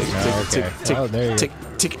 Take it, Oh, take okay. it, take Oh, it, there you take,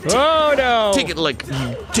 go. take it, Oh no! take it like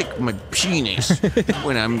you take my penis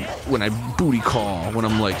when I booty call when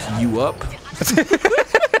I'm like you up.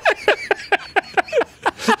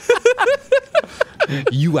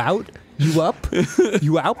 You out? You up?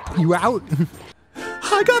 You out? You out?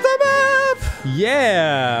 I got the map.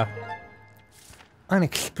 Yeah.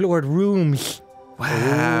 Unexplored rooms.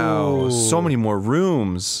 Wow, Ooh. so many more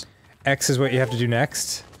rooms. X is what you have to do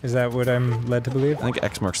next. Is that what I'm led to believe? I think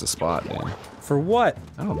X marks the spot, man. For what?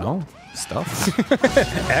 I don't know. Stuff.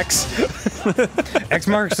 X? X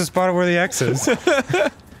marks the spot where the X is.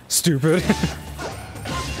 Stupid.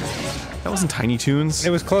 That wasn't Tiny Toons.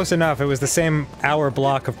 It was close enough. It was the same hour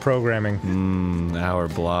block of programming. Hour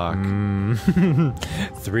block.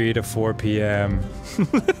 3 to 4 p.m.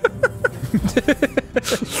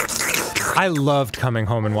 I loved coming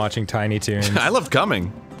home and watching Tiny Toons. I loved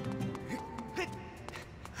coming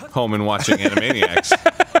home and watching Animaniacs.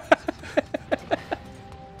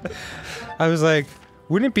 I was like,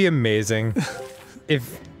 wouldn't it be amazing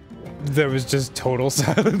if there was just total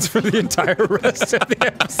silence for the entire rest of the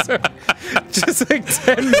episode? Just like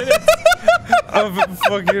 10 minutes of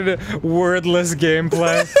fucking wordless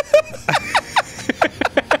gameplay.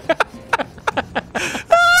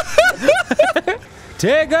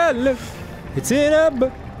 Take a look. It's in a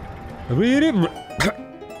book. Read it.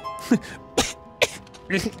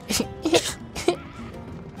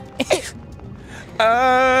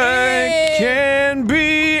 I can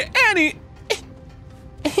be any.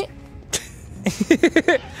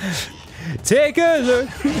 Take a look.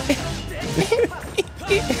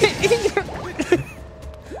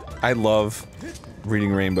 I love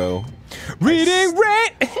Reading Rainbow. Reading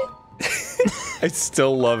Rain. I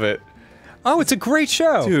still love it. Oh, it's a great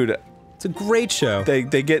show, dude. It's a great show. They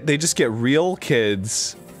just get real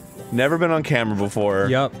kids, never been on camera before.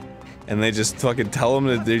 Yup. And they just fucking tell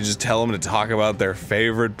them to talk about their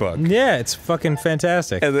favorite book. Yeah, it's fucking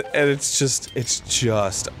fantastic. And it's just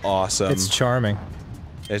awesome. It's charming.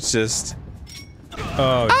 It's just.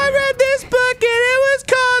 Oh. I read this book and it was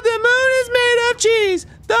called "The Moon is Made of Cheese."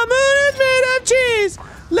 The moon is made of cheese.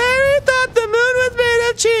 Larry thought the moon was made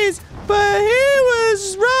of cheese, but he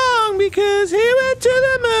was wrong because he went to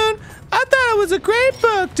the moon. I thought it was a great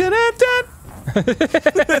book. Dun-dun-dun.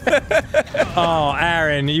 Oh,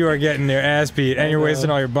 Aaron, you are getting your ass beat, and you're wasting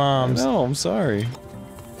all your bombs. No, I'm sorry.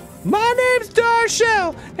 My name's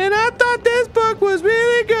Darshell, and I thought this book was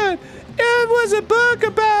really good. It was a book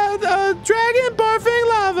about a dragon barfing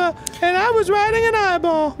lava, and I was riding an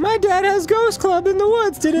eyeball. My dad has Ghost Club in the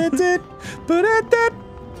woods.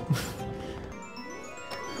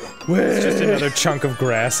 It's just another chunk of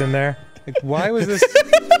grass in there. Like, why was this?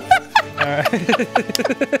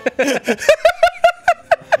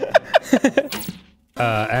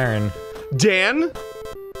 Aaron. Dan?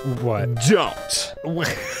 What? Don't.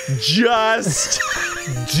 Just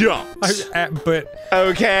don't. But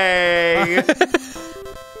okay.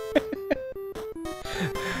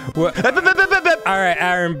 What? All right,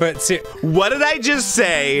 Aaron. But see, what did I just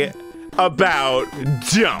say about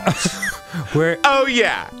don't? Where? Oh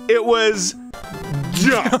yeah, it was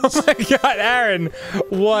don't. Oh my God, Aaron!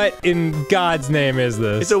 What in God's name is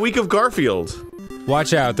this? It's a week of Garfield.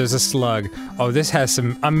 Watch out, there's a slug. Oh, this has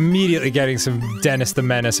some. I'm immediately getting some Dennis the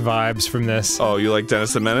Menace vibes from this. Oh, you like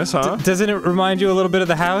Dennis the Menace, huh? Doesn't it remind you a little bit of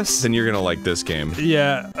the house? Then you're gonna like this game.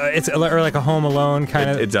 Yeah, it's or like a Home Alone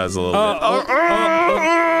kind of. It does a little bit.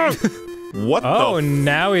 What the? Oh,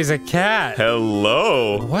 now he's a cat.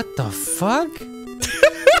 Hello. What the fuck?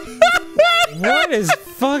 What is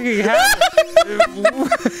fucking happening?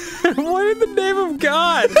 What in the name of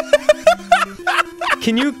God?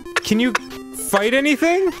 Can you fight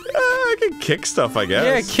anything? I can kick stuff, I guess.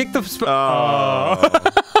 Yeah, kick the.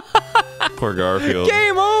 Poor Garfield.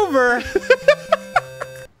 Game over.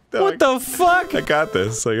 What the fuck? I got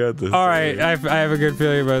this. I got this. All right, I have a good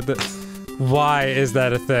feeling about this. Why is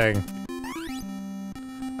that a thing?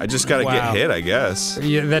 I just gotta get hit, I guess.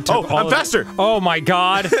 Yeah, that took I'm faster! Oh my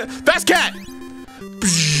God! Fast cat!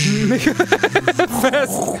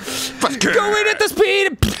 Fast cat! Go in at the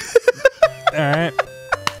speed! Alright.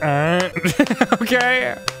 Alright.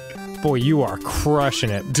 Okay. Boy, you are crushing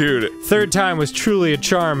it. Dude. Third time was truly a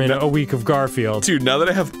charm in a week of Garfield. Dude, now that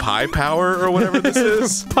I have pie power or whatever this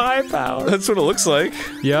is. Pie power. That's what it looks like.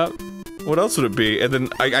 Yep. What else would it be? And then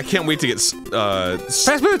I can't wait to get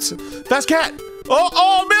Fast boots! Fast cat!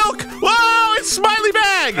 Oh, milk! Whoa, it's Smiley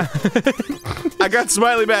Bag! I got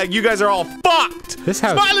Smiley Bag. You guys are all fucked! This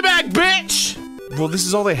house. Smiley Bag, bitch! Well, this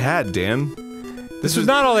is all they had, Dan. This was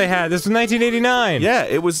not all they had. This was 1989. Yeah,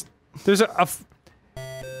 it was. There's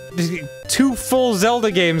 2 full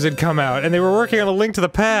Zelda games had come out, and they were working on A Link to the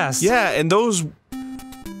Past. Yeah, and those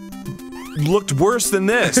looked worse than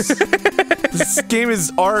this. This game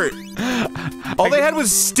is art. All they had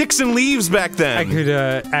was sticks and leaves back then. I could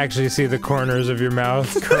actually see the corners of your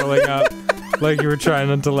mouth curling up, like you were trying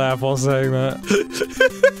not to laugh while saying that.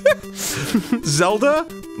 Zelda,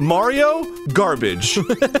 Mario, garbage.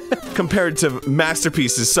 Compared to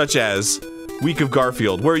masterpieces such as Week of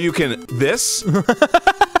Garfield, where you can this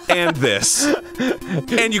and this,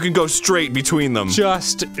 and you can go straight between them.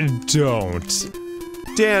 Just don't.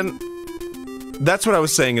 Dan, that's what I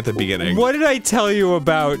was saying at the beginning. What did I tell you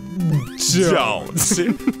about don't?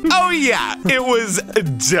 Oh yeah, it was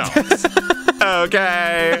don't.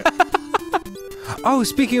 Okay. Oh,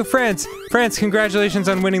 speaking of France, congratulations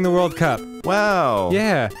on winning the World Cup. Wow.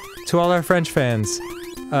 Yeah, to all our French fans.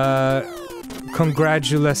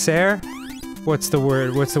 Congratulations? What's the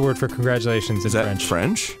word for congratulations in French?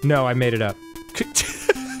 French? No, I made it up.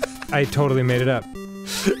 I totally made it up.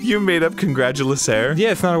 You made up congratulations?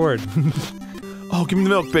 Yeah, it's not a word. Oh, give me the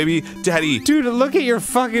milk, baby. Daddy. Dude, look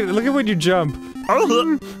at when you jump.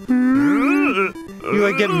 You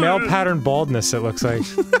like get male pattern baldness, it looks like.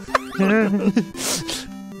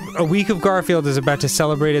 A Week of Garfield is about to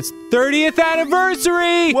celebrate its 30th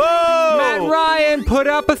anniversary! Whoa! Matt Ryan put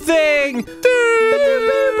up a thing!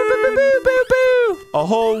 A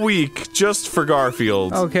whole week just for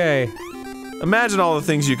Garfield. Okay. Imagine all the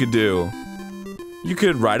things you could do. You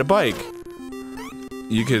could ride a bike.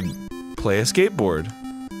 You could play a skateboard.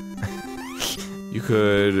 You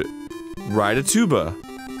could ride a tuba.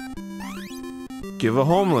 Give a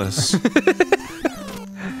homeless.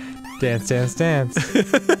 Dance, dance, dance.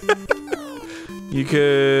 You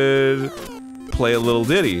could play a little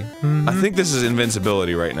ditty. I think this is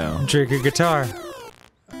invincibility right now. Drink a guitar.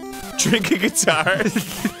 Drink a guitar.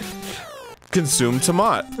 Consume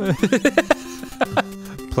tomato.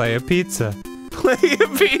 Play a pizza. Play a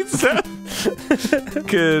pizza.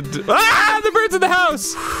 Could the birds in the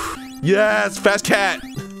house! Yes, fast cat.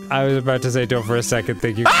 I was about to say don't for a second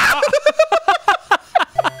think you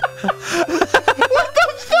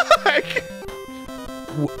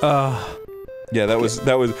Yeah, that was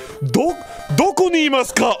Doko ni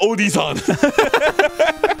imasu ka, Odi-san?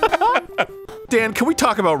 Dan, can we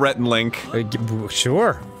talk about Rhett and Link?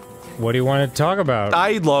 Sure. What do you want to talk about?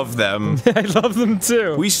 I love them. I love them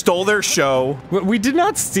too. We stole their show. We did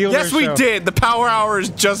not steal their show. Yes, we did. The Power Hour is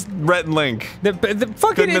just Rhett and Link. The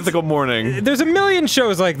fucking Good Mythical Morning. There's a million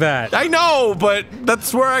shows like that. I know, but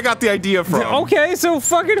that's where I got the idea from. Okay, so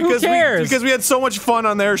fucking who cares? Because we had so much fun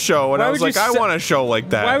on their show, and I was like, I want a show like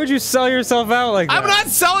that. Why would you sell yourself out like that? I'm not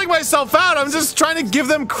selling myself out. I'm just trying to give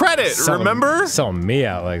them credit. Remember? Selling me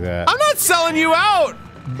out like that. I'm not selling you out.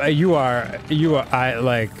 You are,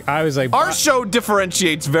 I was like... Our show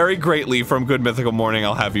differentiates very greatly from Good Mythical Morning,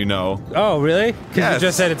 I'll have you know. Oh, really? Because Yes. you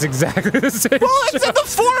just said it's exactly the same Well, it's the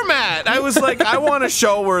format! I was like, I want a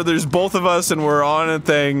show where there's both of us and we're on a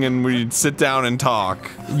thing and we sit down and talk.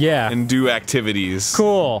 Yeah. And do activities.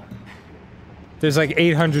 Cool. There's like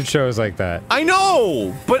 800 shows like that. I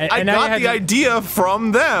know! But I now you got had the to- idea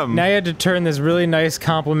from them. Now you had to turn this really nice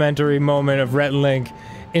complimentary moment of Rhett and Link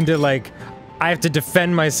into like, I have to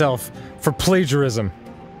defend myself for plagiarism.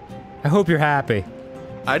 I hope you're happy.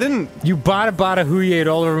 I didn't... You bada hooyed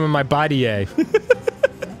all over my body, eh?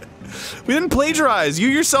 We didn't plagiarize. You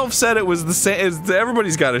yourself said it was the same.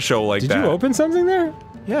 Everybody's got a show like that. Did you open something there?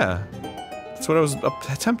 Yeah. That's what I was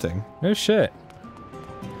attempting. No shit.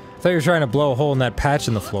 I thought you were trying to blow a hole in that patch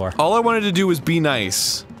in the floor. All I wanted to do was be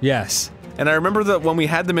nice. Yes. And I remember that when we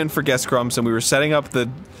had them in for Guest Grumps and we were setting up the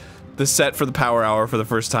set for the Power Hour for the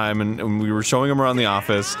first time, and we were showing them around the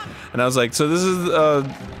office, and I was like, so this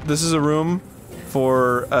is a room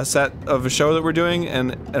for a set of a show that we're doing,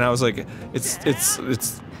 and I was like,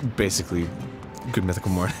 it's basically Good Mythical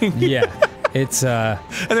Morning. Yeah. It's And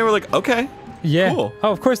they were like, okay. Yeah. Cool.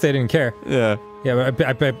 Oh, of course they didn't care. Yeah. Yeah, but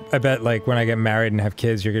I bet like when I get married and have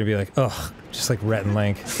kids, you're gonna be like, ugh, just like Rhett and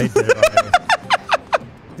Link. They did it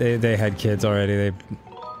already. they had kids already. They.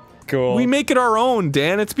 Cool. We make it our own,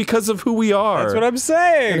 Dan. It's because of who we are. That's what I'm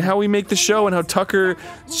saying. And how we make the show, and how Tucker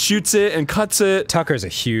shoots it and cuts it. Tucker's a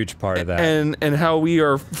huge part of that. And how we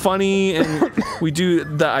are funny and we do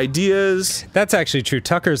the ideas. That's actually true.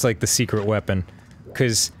 Tucker's like the secret weapon,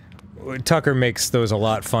 because Tucker makes those a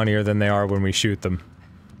lot funnier than they are when we shoot them.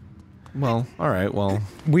 Well, all right. Well,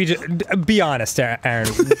 we just be honest, Aaron.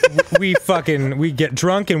 we get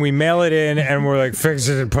drunk and we mail it in, and we're like, fix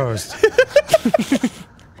it in post.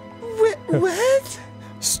 What?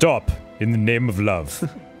 Stop, in the name of love.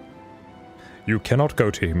 You cannot go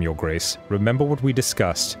to him, Your Grace. Remember what we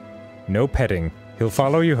discussed. No petting. He'll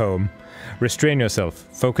follow you home. Restrain yourself.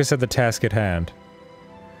 Focus at the task at hand.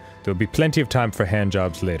 There'll be plenty of time for hand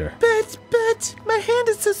jobs later. But, my hand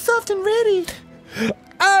is so soft and ready.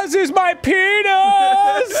 As is my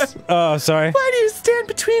penis! Oh, sorry. Why do you stand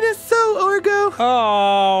between us so, Orgo?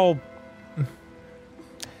 Oh.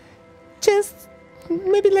 Just,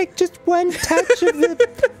 maybe like just one touch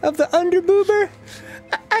of the underboober?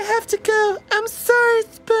 I have to go. I'm sorry,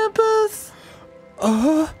 Spimples.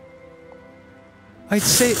 I'd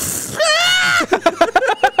say...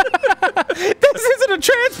 This isn't a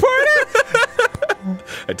transporter!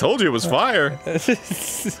 I told you it was fire.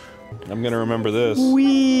 I'm gonna remember this.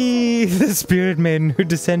 Wee! The spirit maiden who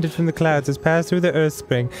descended from the clouds has passed through the earth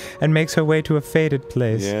spring and makes her way to a fated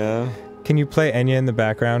place. Yeah. Can you play Enya in the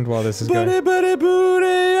background while this is going? Thank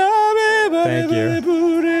you.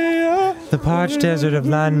 The parched desert of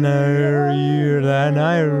Lanayru.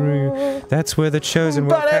 That's where the chosen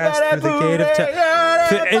will pass through the gate of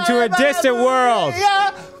time into a distant world.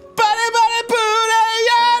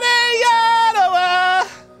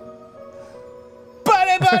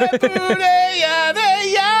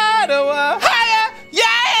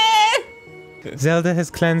 Zelda has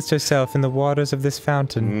cleansed herself in the waters of this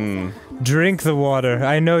fountain. Drink the water.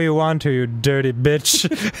 I know you want to, you dirty bitch.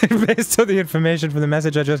 Based on the information from the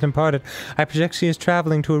message I just imparted, I project she is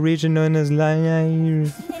traveling to a region known as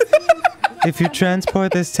Lanayru. If you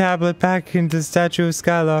transport this tablet back into the Statue of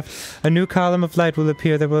Skyloft, a new column of light will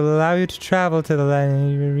appear that will allow you to travel to the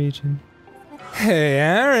Lanayru region. Hey,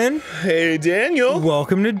 Aaron. Hey, Daniel.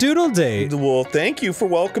 Welcome to Doodle Date. Well, thank you for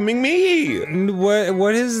welcoming me.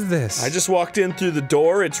 What is this? I just walked in through the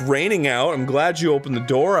door. It's raining out. I'm glad you opened the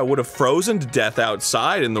door. I would have frozen to death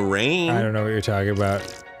outside in the rain. I don't know what you're talking about.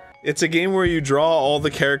 It's a game where you draw all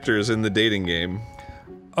the characters in the dating game.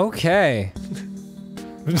 Okay.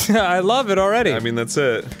 I love it already. I mean, that's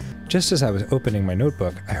it. Just as I was opening my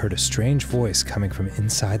notebook, I heard a strange voice coming from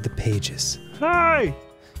inside the pages. Hi!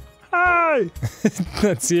 Hi!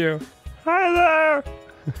 That's you. Hi there!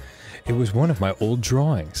 It was one of my old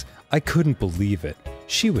drawings. I couldn't believe it.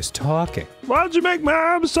 She was talking. Why'd you make my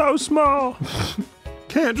arms so small?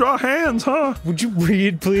 Can't draw hands, huh? Would you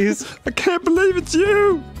read, please? I can't believe it's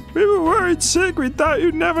you! We were worried sick, we thought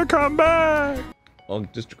you'd never come back! Well,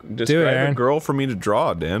 just describe a girl for me to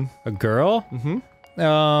draw, Dan. A girl? Mm-hmm.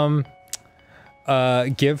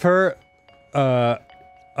 Give her,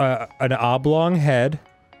 an oblong head.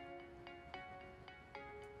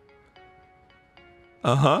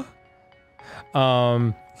 Uh-huh.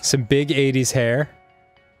 Some big 80s hair.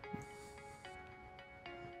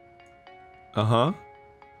 Uh-huh.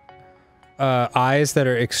 Eyes that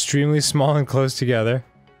are extremely small and close together.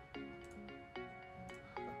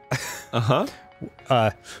 Uh-huh.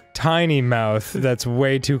 Tiny mouth that's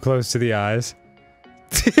way too close to the eyes.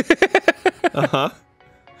 Uh-huh.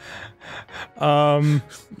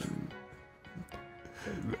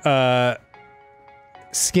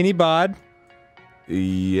 Skinny bod.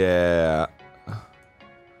 Yeah.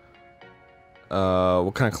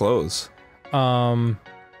 What kind of clothes?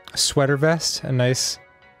 Sweater vest. A nice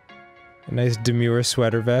demure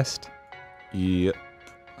sweater vest. Yep.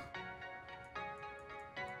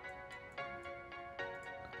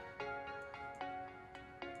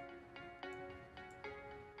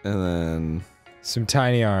 And then... some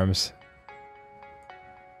tiny arms.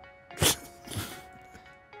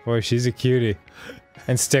 Boy, she's a cutie.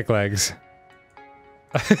 And stick legs.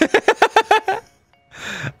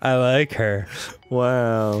 I like her.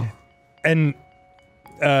 Wow. And,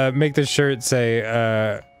 make the shirt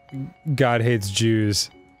say, God hates Jews.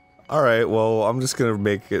 Alright, well, I'm just gonna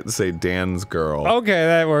make it say Dan's girl. Okay,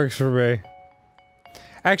 that works for me.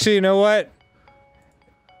 Actually, you know what?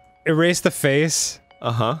 Erase the face.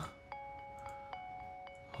 Uh-huh.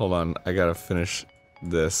 Hold on, I gotta finish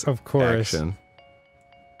this Of course. action.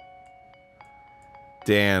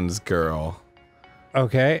 Dan's girl.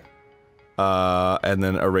 Okay. And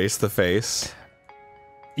then erase the face.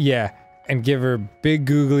 Yeah, and give her big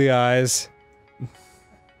googly eyes.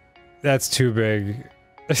 That's too big.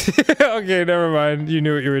 Okay, never mind. You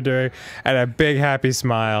knew what you were doing. And a big happy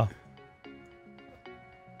smile.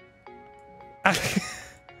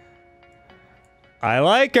 I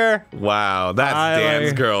like her. Wow, that's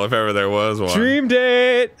Dan's girl if ever there was one. Dream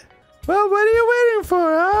date. Well, what are you waiting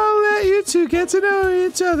for? I'll let you two get to know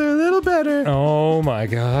each other a little better. Oh my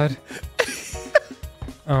god.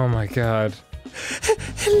 Oh my god.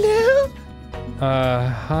 Hello?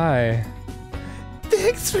 Hi.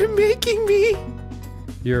 Thanks for making me.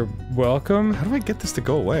 You're welcome. How do I get this to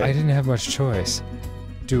go away? I didn't have much choice.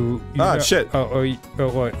 Do you Ah, know- shit. Do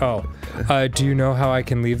you know how I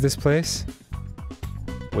can leave this place?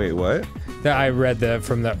 Wait, what? I read that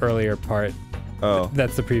from the earlier part. Oh.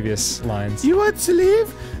 That's the previous lines. You want to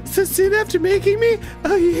leave? So soon after making me?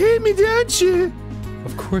 Oh, you hate me, don't you?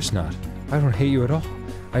 Of course not. I don't hate you at all.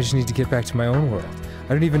 I just need to get back to my own world.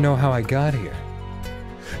 I don't even know how I got here.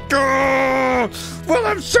 Well,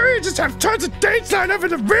 I'm sure you just have tons of dates lined up in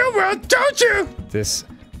the real world, don't you?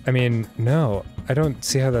 I mean, no. I don't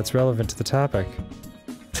see how that's relevant to the topic.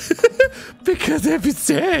 Because if you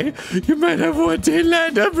say, you might have one date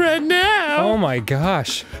lined up right now. Oh my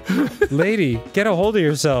gosh. Lady, get a hold of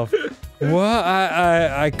yourself. What?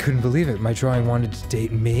 I couldn't believe it. My drawing wanted to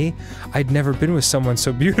date me? I'd never been with someone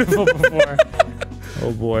so beautiful before.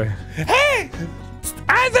 Oh boy. Hey!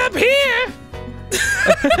 Eyes up here!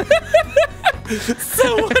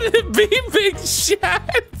 So would it be big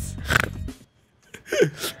shots?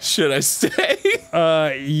 Should I stay?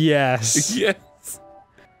 Yes. Yes.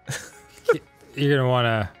 You're gonna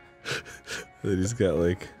wanna... Then he's got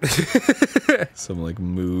like some like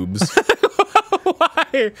moobs.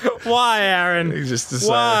 Why? Why, Aaron? He just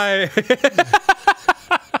decided. Why?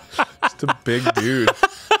 Just a big dude.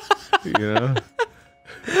 You know?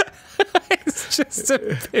 It's just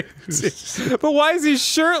a big dude. But why is he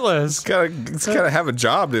shirtless? He's gotta have a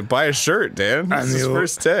job to buy a shirt, Dan. This is his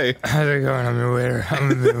first day. How's it going? I'm the waiter. I'm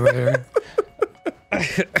the waiter.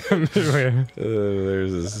 I'm the waiter.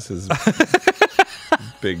 There's his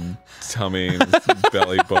big tummy and his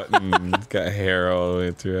belly button. And he's got hair all the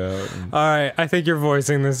way throughout. Alright, I think you're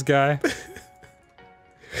voicing this guy.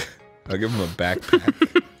 I'll give him a backpack.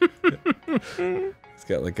 He's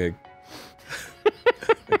got like a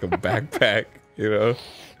backpack, you know?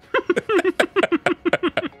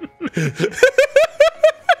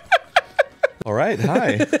 All right,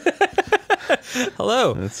 hi.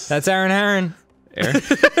 Hello, that's Aaron Harron. Aaron?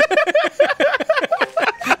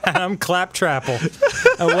 And I'm Claptrapple.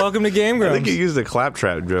 And welcome to Game Grumps. I think you used a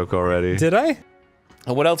claptrap joke already. Did I?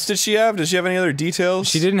 What else did she have? Does she have any other details?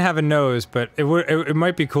 She didn't have a nose, but it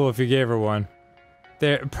might be cool if you gave her one.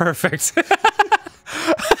 There, perfect.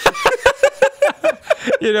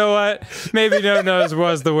 You know what? Maybe no nose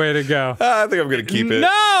was the way to go. I think I'm gonna keep it.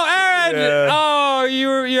 No, Aaron! Yeah. Oh,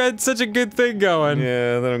 you had such a good thing going.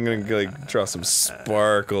 Yeah, then I'm gonna like draw some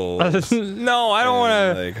sparkles. No, I don't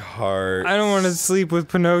want to. Like hearts. I don't want to sleep with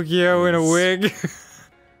Pinocchio in a wig.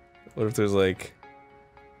 What if there's like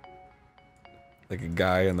a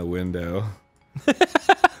guy in the window?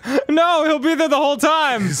 No, he'll be there the whole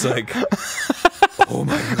time. He's like, oh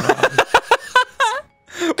my god.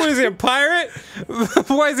 What is he, a pirate?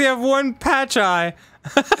 Why does he have one patch eye?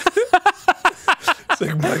 It's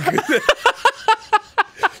like, my goodness.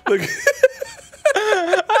 Look.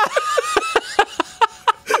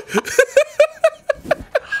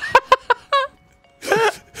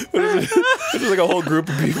 What is it? It's like a whole group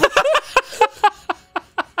of people.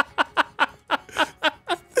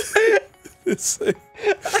 It's like,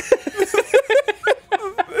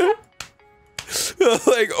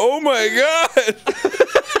 like, oh my god.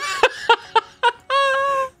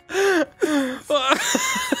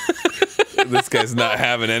 This guy's not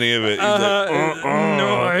having any of it. He's like,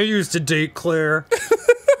 No, I used to date Claire.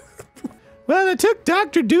 Well, I took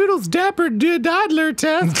Dr. Doodle's Dapper Doddler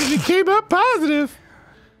test and it came up positive.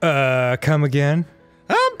 Come again?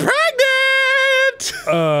 I'm pregnant!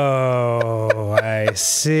 Oh, I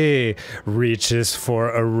see. Reaches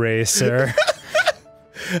for eraser.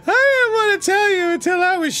 I didn't want to tell you until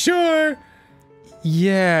I was sure.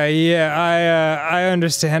 Yeah, I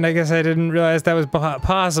understand. I guess I didn't realize that was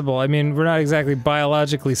possible. I mean, we're not exactly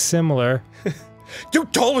biologically similar. You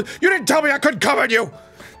didn't tell me I couldn't come on you!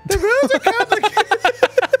 The rules are complicated.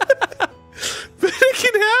 But it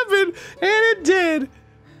can happen, and it did.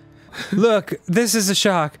 Look, this is a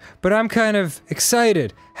shock, but I'm kind of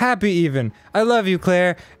excited, happy even. I love you,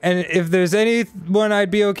 Claire, and if there's anyone I'd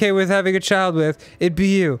be okay with having a child with, it'd be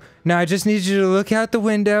you. Now I just need you to look out the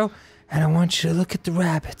window, and I want you to look at the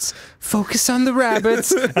rabbits. Focus on the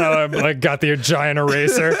rabbits. I got the giant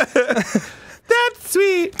eraser. That's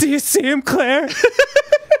sweet. Do you see him, Claire?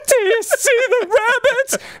 Do you see the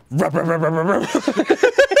rabbits?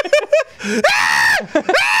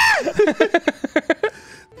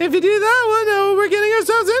 If you do that, we'll know what we're getting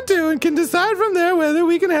ourselves into and can decide from there whether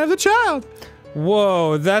we can have the child.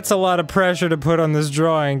 Whoa, that's a lot of pressure to put on this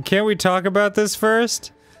drawing. Can't we talk about this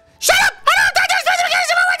first? Shut up! I don't think there's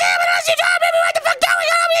specification about what the hell else you draw, baby. What the fuck don't we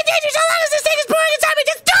gotta be a teacher so long as this thing is pouring inside me?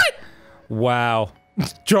 Just do it! Wow.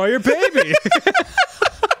 Draw your baby!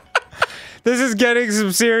 This is getting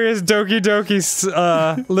some serious Doki Doki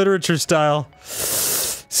literature style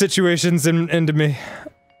situations into me.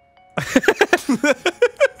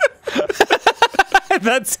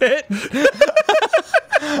 That's it.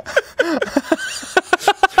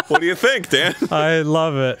 What do you think, Dan? I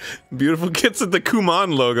love it. Beautiful Kids at the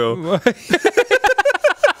Kuman logo.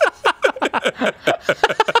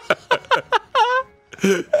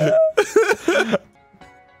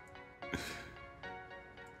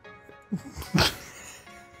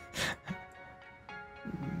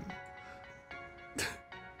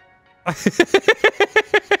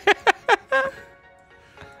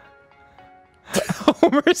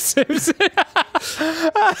 Homer Simpson.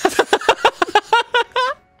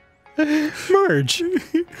 Merge.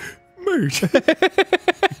 Merge.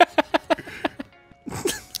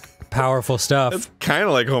 Powerful stuff. That's kind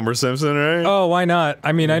of like Homer Simpson, right? Oh, why not?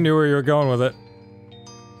 I mean, I knew where you were going with it.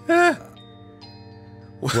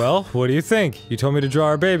 Well, what do you think? You told me to draw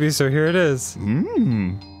our baby, so here it is.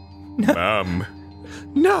 Mom.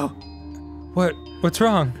 No. What? What's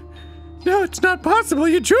wrong? No, it's not possible.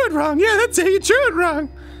 You drew it wrong. Yeah, that's it. You drew it wrong.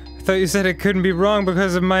 I thought you said it couldn't be wrong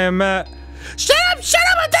because of my Shut up! Shut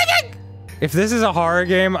up! I'm thinking! If this is a horror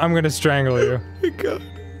game, I'm gonna strangle you. Oh my God.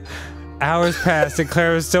 Hours passed and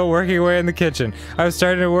Claire was still working away in the kitchen. I was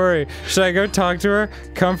starting to worry. Should I go talk to her?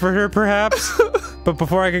 Comfort her, perhaps? But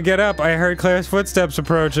before I could get up, I heard Claire's footsteps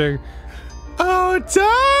approaching. Oh,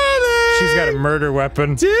 darling! She's got a murder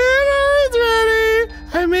weapon. Dinner is ready!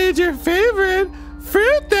 I made your favorite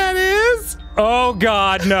fruit, that is! Oh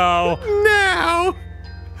God, no! Now!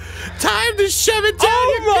 Time to shove it down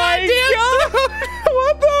your goddamn throat!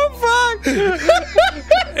 What the fuck?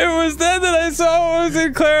 It was then that I saw what was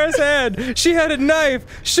in Claire's hand. She had a knife.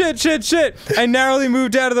 Shit, shit, shit. I narrowly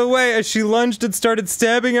moved out of the way as she lunged and started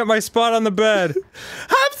stabbing at my spot on the bed.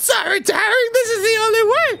 I'm sorry, darling. This is the only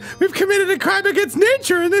way. We've committed a crime against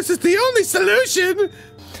nature, and this is the only solution.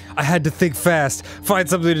 I had to think fast, find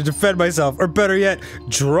something to defend myself, or better yet,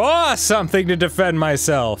 draw something to defend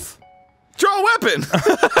myself. Draw a weapon!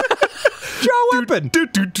 Draw a weapon!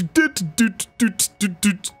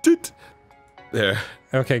 There.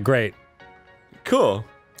 Okay, great. Cool.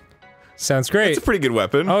 Sounds great. It's a pretty good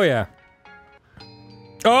weapon. Oh, yeah.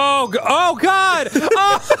 Oh, oh God!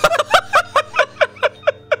 Oh!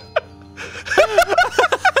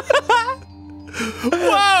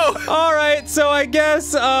 Whoa! Alright, so I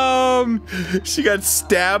guess, she got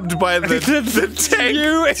stabbed by the tank.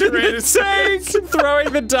 You in the tank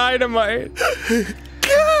throwing the dynamite.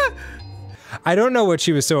 I don't know what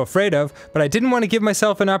she was so afraid of, but I didn't want to give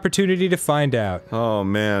myself an opportunity to find out. Oh,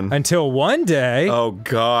 man. Until one day... Oh,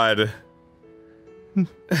 God. Knock,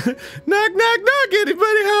 knock, knock, anybody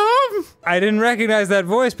home? I didn't recognize that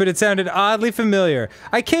voice, but it sounded oddly familiar.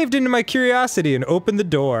 I caved into my curiosity and opened the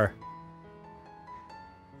door.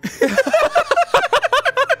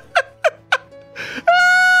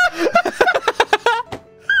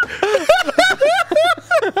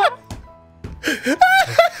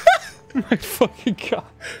 My fucking God.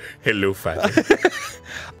 Hello, father.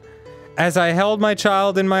 As I held my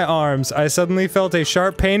child in my arms, I suddenly felt a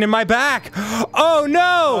sharp pain in my back. Oh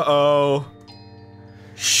no! Uh-oh.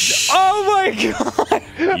 Oh my God!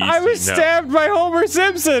 I was stabbed by Homer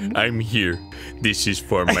Simpson! I'm here. This is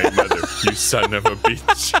for my mother, you son of a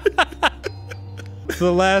bitch.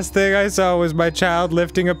 The last thing I saw was my child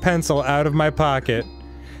lifting a pencil out of my pocket.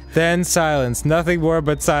 Then silence, nothing more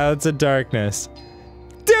but silence and darkness.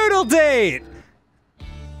 Doodle date!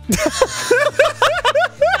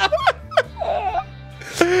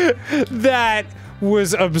 That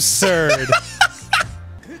was absurd.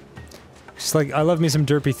 Just like, I love me some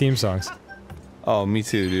derpy theme songs. Oh, me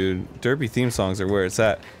too, dude. Derpy theme songs are where it's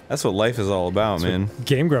at. That's what life is all about, man.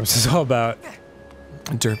 Game Grumps is all about.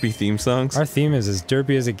 Derpy theme songs? Our theme is as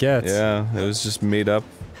derpy as it gets. Yeah, it was just made up,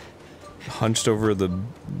 hunched over the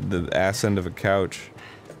ass end of a couch.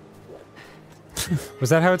 Was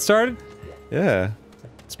that how it started? Yeah.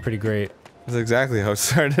 It's pretty great. That's exactly how it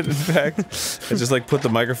started, in fact. I just like put the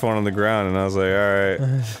microphone on the ground and I was like, alright.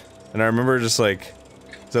 And I remember just like,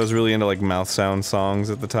 'cause I was really into like mouth sound songs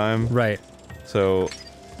at the time. Right. So,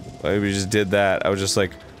 we just did that. I was just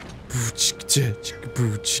like, and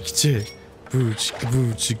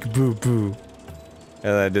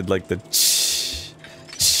I did like the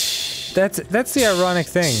That's the ironic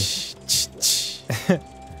thing.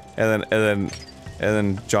 and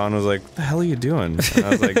then John was like, what the hell are you doing? And I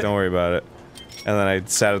was like, don't worry about it. And then I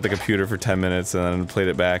sat at the computer for 10 minutes and then played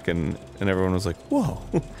it back and everyone was like, whoa,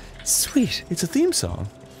 sweet, it's a theme song.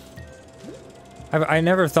 I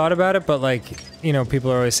never thought about it, but like, you know,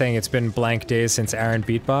 people are always saying it's been blank days since Aaron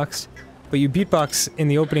beatboxed. But you beatbox in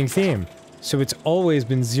the opening theme. So it's always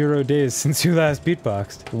been 0 days since you last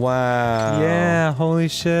beatboxed. Wow. Yeah, holy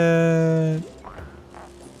shit.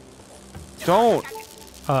 Don't.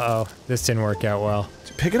 Uh-oh, this didn't work out well.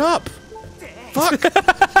 Pick it up. Fuck.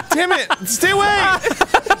 Damn it. Stay away.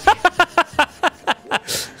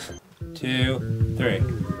 2, 3.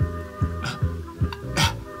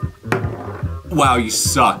 Wow, you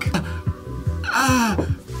suck.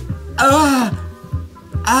 I'm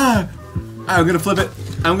gonna flip it.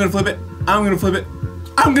 I'm gonna flip it. I'm gonna flip it.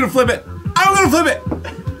 I'm gonna flip it. I'm gonna flip it.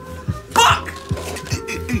 Fuck!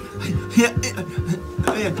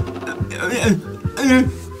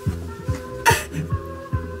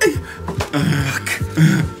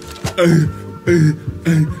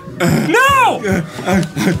 No!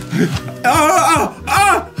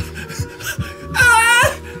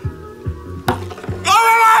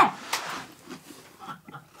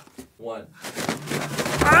 One.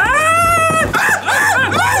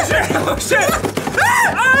 Oh, shit!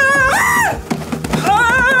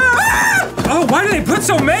 Oh, why do they put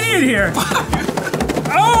so many in here?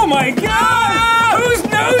 Oh my god! Whose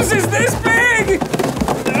nose is this big?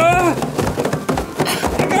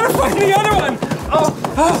 I gotta find the other one!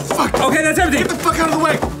 Oh, fuck! Okay, that's everything! Get the fuck out of the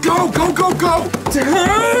way! Go, go, go, go!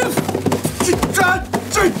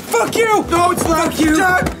 Fuck you! No, it's not! Fuck you!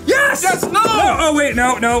 Yes! Yes, no! Oh, wait,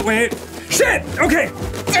 no, wait. Shit! Okay!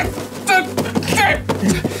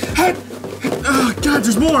 Oh, God,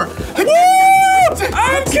 there's more! Woo!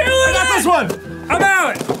 I'm killing it! This one! I'm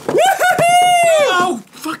out! Woohoo! Oh,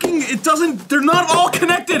 fucking, it doesn't, they're not all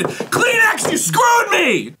connected! Kleenex, you screwed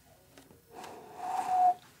me!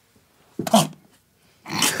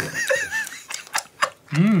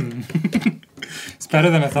 It's better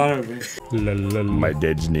than I thought it would be. My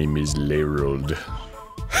dad's name is Lerold.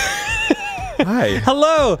 Hi.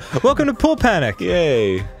 Hello! Welcome to Pool Panic!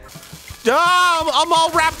 Yay. I'm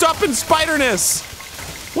all wrapped up in spiderness.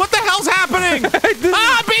 What the hell's happening?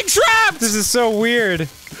 Being trapped! This is so weird.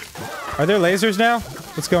 Are there lasers now?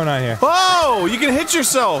 What's going on here? Oh, you can hit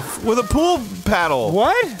yourself with a pool paddle.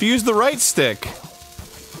 What? If you use the right stick.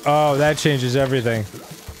 Oh, that changes everything.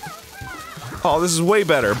 Oh, this is way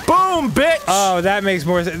better. Boom, bitch! Oh, that makes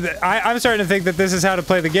more sense. I'm starting to think that this is how to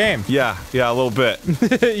play the game. Yeah, a little bit.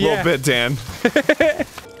 A little bit, Dan. I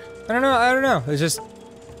don't know. It's just,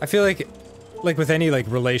 I feel like with any, like,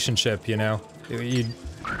 relationship, you know?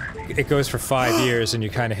 It goes for 5 years and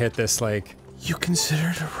you kind of hit this, like... You consider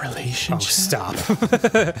it a relationship? Oh, stop.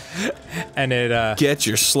 And it, Get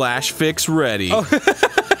your slash fix ready. Oh.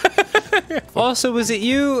 Also, was it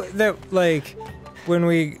you that, like, when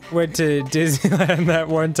we went to Disneyland that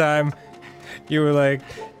one time, you were like,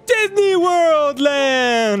 Disney World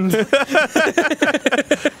Land!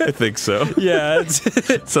 I think so. Yeah.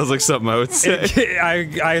 Sounds like something I would say.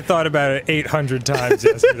 I thought about it 800 times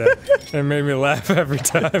yesterday. It made me laugh every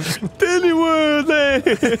time. Disney World Land!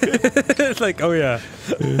 It's like, oh yeah.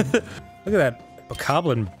 Look at that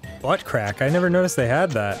bokoblin butt crack. I never noticed they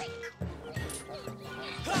had that.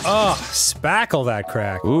 Oh, spackle that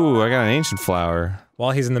crack. Ooh, I got an ancient flower.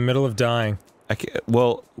 While he's in the middle of dying.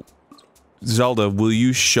 Well, Zelda, will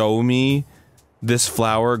you show me this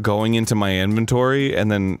flower going into my inventory and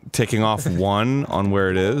then ticking off 1 on where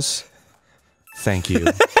it is? Thank you.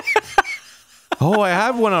 Oh, I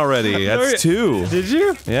have one already. That's 2. Did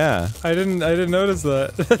you? Yeah. I didn't notice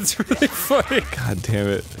that. That's really funny. God damn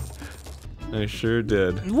it. I sure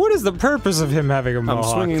did. What is the purpose of him having a mohawk?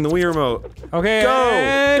 I'm swinging the Wii remote. Okay.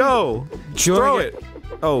 Go! Throw it!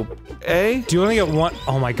 Oh, A? Do you only get one?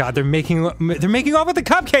 Oh my god, they're making off with the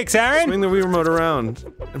cupcakes, Aaron! Swing the Wii remote around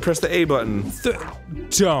and press the A button.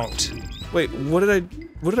 Don't. Wait, what did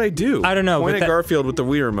I do? I don't know. Point at Garfield with the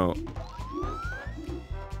Wii remote.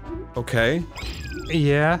 Okay.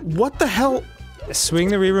 Yeah. What the hell? Swing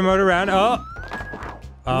the Wii remote around.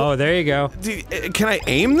 Oh, there you go. Can I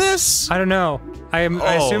aim this? I don't know. I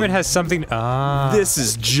assume it has something. This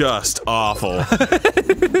is just awful.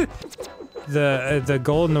 The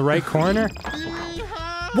goal in the right corner.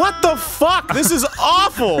 What the fuck? This is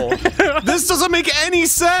awful. This doesn't make any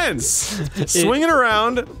sense. Swing it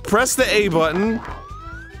around. Press the A button.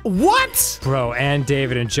 What? Bro, and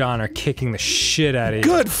David and John are kicking the shit out of you.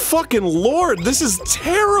 Good fucking lord, this is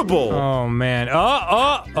terrible. Oh man.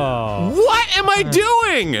 Oh. What am I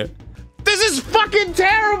doing? This is fucking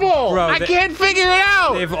terrible. Bro, I can't figure it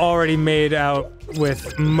out. They've already made out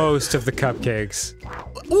with most of the cupcakes.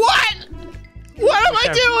 What? What am I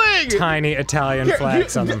doing? Tiny Italian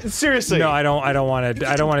flags on them. Seriously. No, I don't want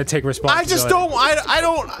to take responsibility. I just don't.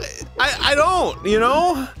 I don't. You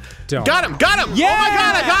know. Don't. Got him! Got him! Yeah! Oh my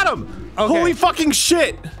god! I got him! Okay. Holy fucking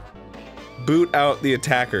shit! Boot out the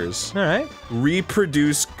attackers. All right.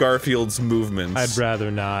 Reproduce Garfield's movements. I'd rather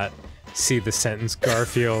not see the sentence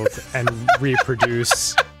Garfield and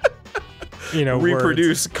reproduce. You know,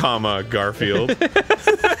 reproduce, words. comma Garfield.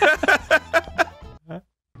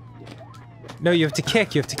 No, you have to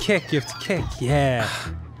kick, you have to kick, you have to kick. Yeah.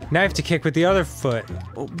 Now you have to kick with the other foot.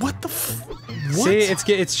 What the f- What? See,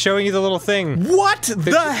 it's showing you the little thing. What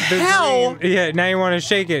the hell? green. Yeah, now you want to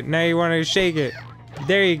shake it. Now you want to shake it.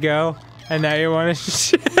 There you go. And now you want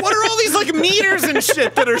to What are all these, like, meters and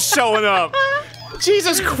shit that are showing up?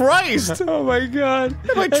 Jesus Christ! Oh my god.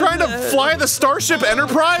 Am I trying to fly the Starship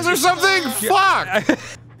Enterprise or something? Fuck!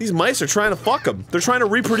 These mice are trying to fuck him. They're trying to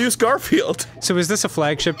reproduce Garfield. So is this a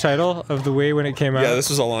flagship title of the Wii when it came out? Yeah, this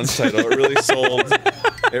was a launch title. It really sold.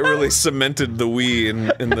 It really cemented the Wii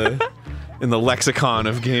in the lexicon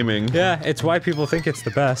of gaming. Yeah, it's why people think it's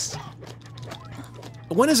the best.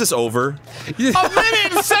 When is this over? A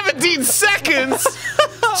minute and 17 seconds!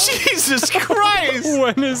 Jesus Christ!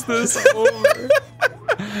 When is this over?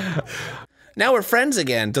 Now we're friends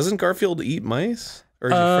again. Doesn't Garfield eat mice? Or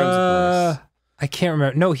is he friends with mice? I can't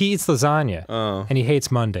remember. No, he eats lasagna. Oh. And he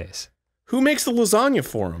hates Mondays. Who makes the lasagna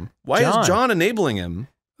for him? Why John. is John enabling him?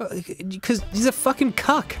 Because he's a fucking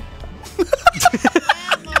cuck.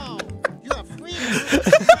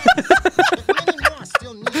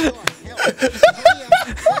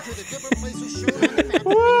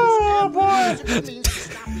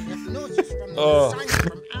 Oh,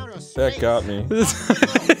 that got me.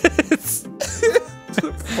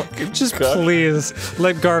 Just please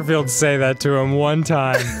let Garfield say that to him one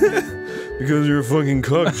time. Because you're a fucking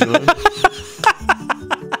cuck, John.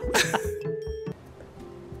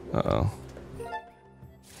 Uh-oh.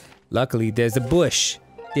 Luckily, there's a bush.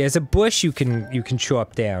 There's a bush you can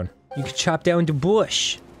chop down. You can chop down the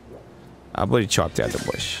bush. I would chop down the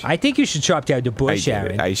bush. I think you should chop down the bush,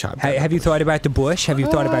 Aaron. I chopped down. Have you thought about the bush? Have you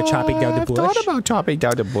thought about chopping down the bush? I've thought about chopping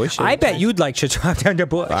down the bush. I bet you'd like to chop down the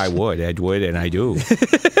bush. I would, and I do.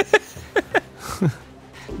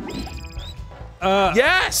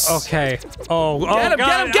 Yes! Okay. Oh, Get him,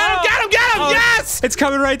 God. get him, get him, get him! Oh, Yes! It's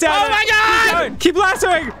coming right down. Oh my God! Keep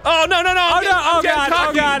lassoing. Oh, no, no, no! Oh, no. Oh, Get God. Oh,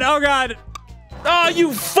 cocky. God. Oh, God. Oh,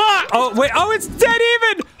 you fuck! Oh, wait. Oh, it's dead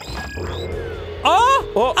even.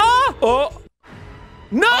 Oh! Oh! Oh!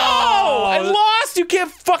 No! I lost! You can't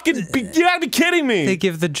fucking be- You gotta be kidding me! They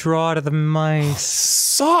give the draw to the mice.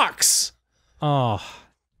 Sucks! Oh,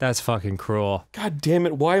 that's fucking cruel. God damn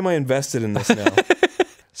it, why am I invested in this now?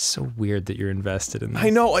 So weird that you're invested in this. I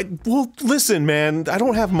know, well, listen, man, I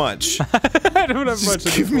don't have much. I don't have Just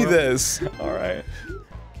much. give me this. Alright.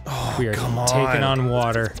 Oh, we are taking on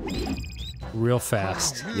water real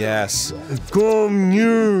fast. Yes. Come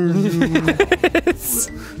here.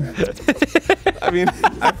 I mean,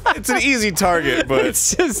 it's an easy target, but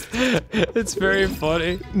it's very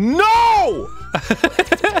funny. No!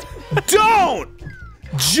 Don't!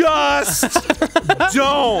 Just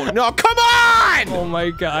don't! No, come on! Oh my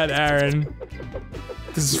God, Aaron.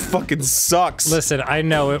 This fucking sucks. Listen, I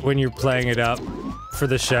know it when you're playing it up for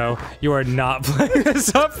the show. You are not playing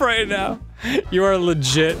this up right now. You are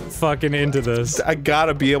legit fucking into this. I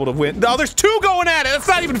gotta be able to win. No, there's two going at it. That's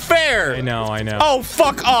not even fair. I know, I know. Oh,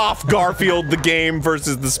 fuck off, Garfield the game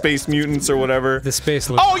versus the Space Mutants or whatever. The Space.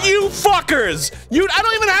 Oh, you fuckers! I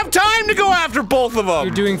don't even have time to go after both of them.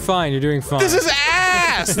 You're doing fine. You're doing fine. This is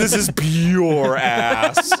ass. This is pure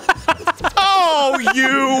ass. Oh,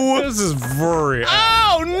 you. This is very.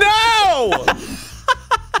 Oh no!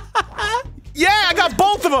 Yeah, I got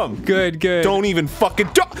both of them. Good, good. Don't even fucking.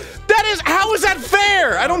 That is. How is that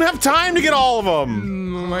fair? I don't have time to get all of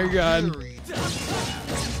them. Oh my God.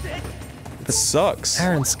 This sucks.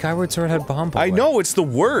 Aaron, Skyward Sword had bomb. I know it's the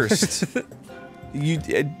worst. you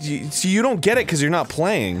don't get it because you're not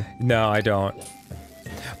playing. No, I don't.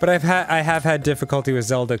 But I have had difficulty with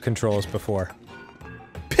Zelda controls before.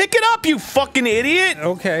 Pick it up, you fucking idiot!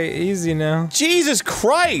 Okay, easy now. Jesus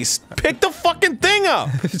Christ! Pick the fucking thing up!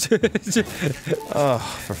 Oh,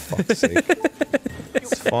 for fuck's sake.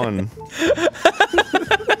 It's fun.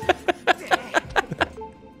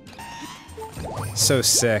 So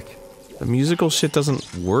sick. The musical shit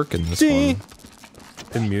doesn't work in this one.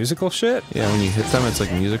 The musical shit? Yeah, when you hit them, it's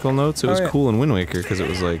like musical notes. It was cool in Wind Waker because it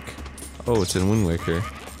was like, oh, it's in Wind Waker.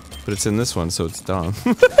 But it's in this one, so it's dumb.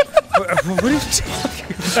 What are you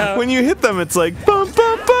talking about? When you hit them, it's like bum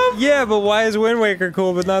bum bum. Yeah, but why is Wind Waker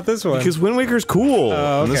cool but not this one? Because Wind Waker's cool,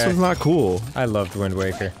 Oh, and this okay. one's not cool. I loved Wind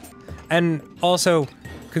Waker. And also,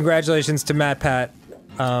 congratulations to Matt Pat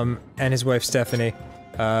and his wife Stephanie.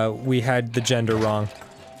 We had the gender wrong.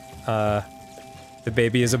 The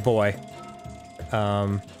baby is a boy.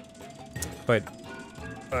 But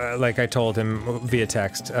like I told him via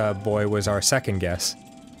text, boy was our second guess.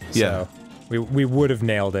 So Yeah. we would have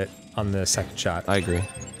nailed it on the second shot. I agree.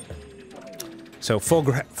 So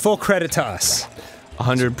full credit to us.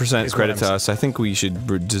 100% credit to us. I think we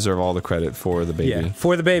should deserve all the credit for the baby. Yeah,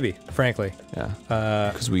 for the baby, frankly. Yeah.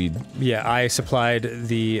 Because we... Yeah, I supplied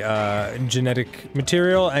the genetic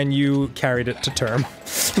material, and you carried it to term.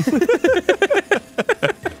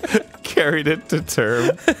 Carried it to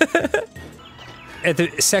term. At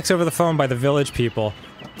the sex over the phone by the village people,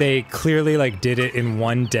 they clearly, like, did it in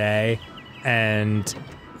one day, and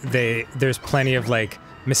there's plenty of, like,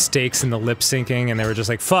 mistakes in the lip syncing, and they were just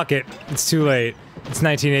like, fuck it, it's too late. It's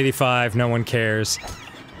 1985, no one cares.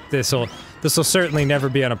 This'll certainly never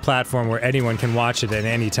be on a platform where anyone can watch it at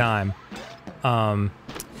any time.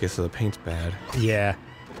 Okay, so the paint's bad. Yeah.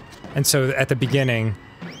 And so at the beginning,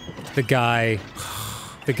 the guy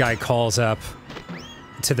calls up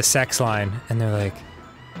to the sex line, and they're like,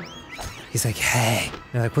 he's like, hey. And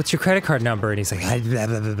they're like, what's your credit card number? And he's like, blah,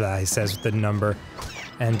 blah, blah, blah. He says the number.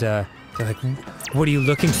 And, they're like, what are you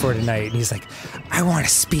looking for tonight? And he's like, I want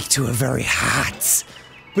to speak to a very hot.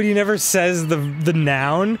 But he never says the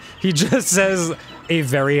noun. He just says a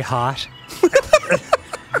very hot.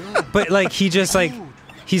 But, like, he just, like,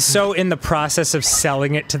 he's so in the process of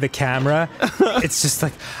selling it to the camera. It's just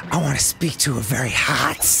like, I want to speak to a very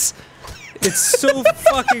hot. It's so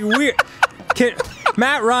fucking weird.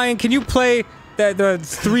 Matt Ryan, can you play the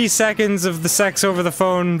 3 seconds of the sex over the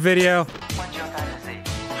phone video?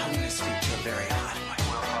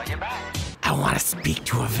 I want to speak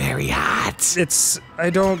to a very hot. I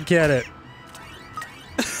don't get it.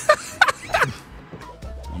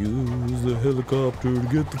 Use the helicopter to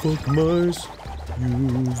get the fucking mice.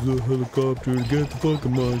 Use the helicopter to get the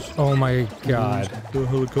fucking mice. Oh my god. Use the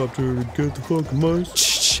helicopter to get the fucking mice.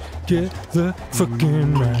 Shh, get the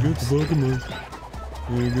fucking mice. Get the fucking mice.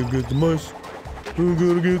 We're gonna get the mice. We're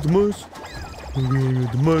gonna get the mice. We're gonna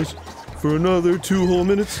get the mice for another 2 whole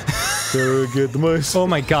minutes. Gotta get the mice. Oh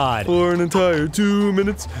my god. For an entire 2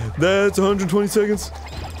 minutes. That's 120 seconds.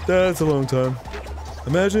 That's a long time.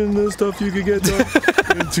 Imagine the stuff you could get done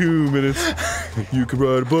in 2 minutes. You could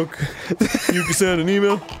write a book. You could send an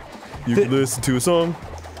email. You could listen to a song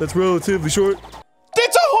that's relatively short.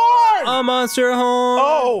 It's a horn! A monster horn!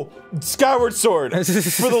 Oh! Skyward Sword!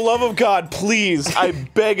 For the love of God, please, I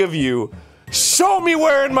beg of you, show me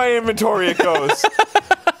where in my inventory it goes!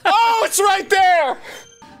 Oh, it's right there!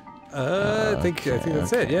 I think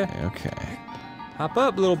that's it, yeah. Okay. Hop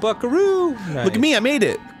up, little buckaroo! Nice. Look at me, I made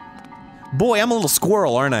it! Boy, I'm a little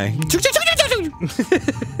squirrel, aren't I?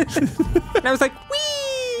 And I was like,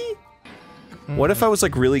 wee! What if I was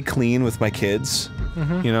like really clean with my kids?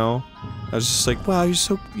 You know? I was just like, wow, you're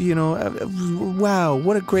so, you know, wow,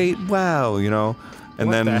 what a great, wow, you know? And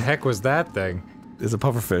what then the heck was that thing? It's a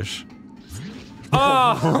pufferfish.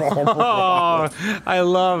 Oh! I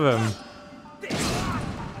love him.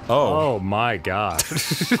 Oh. Oh my god.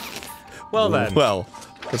 Well then. Well,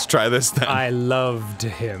 let's try this then. I loved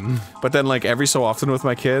him. But then, like, every so often with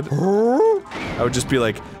my kid, I would just be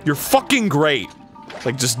like, you're fucking great!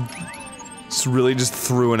 Like, just really just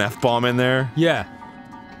threw an F-bomb in there. Yeah.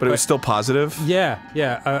 But it was still positive? Yeah,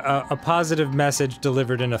 yeah. A positive message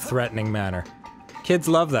delivered in a threatening manner. Kids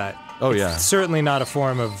love that. Oh, It's yeah. certainly not a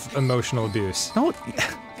form of emotional abuse. No.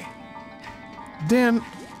 Dan.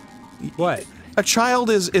 What? A child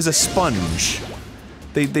is a sponge.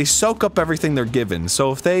 They soak up everything they're given.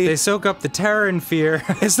 So if they soak up the terror and fear.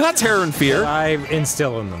 It's not terror and fear. I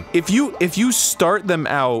instill in them. If you start them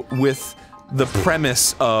out with the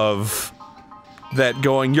premise of that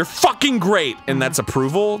going, you're fucking great, and that's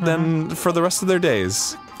approval, then for the rest of their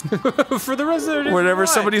days. For the rest of their days. Whenever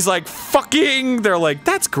somebody's like, fucking, they're like,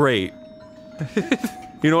 that's great.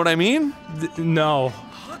 You know what I mean? No.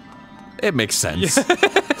 It makes sense.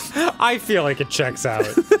 I feel like it checks out.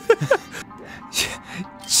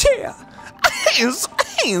 Yeah.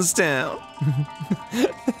 Hands down.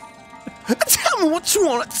 Tell me what you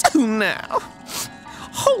want to do now.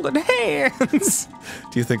 Holding hands.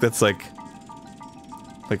 Do you think that's like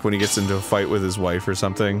when he gets into a fight with his wife or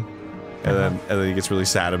something, and then he gets really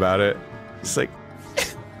sad about it? He's like,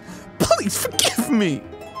 please forgive me.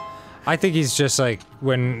 I think he's just like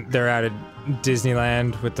when they're out at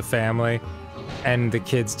Disneyland with the family, and the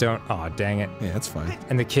kids don't. Aw, dang it. Yeah, that's fine.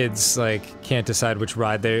 And the kids like can't decide which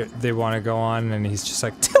ride they want to go on, and he's just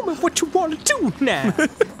like, tell me what you want to do now.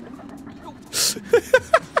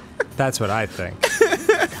 That's what I think.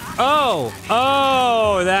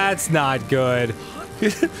 Oh, that's not good.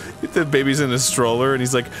 The baby's in a stroller, and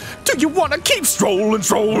he's like, do you want to keep strolling?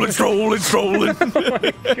 Oh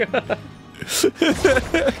my god.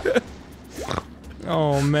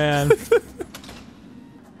 Oh man.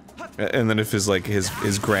 And then if his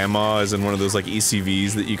grandma is in one of those like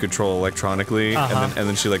ECVs that you control electronically, and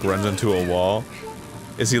then she like runs into a wall,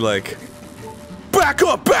 is he like, bah! back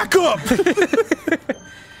up, back up!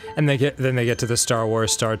 And then they get to the Star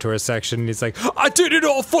Wars Star Tours section, and he's like, I did it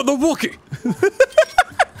all for the Wookiee!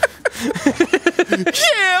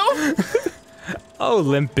 Yeah! Oh,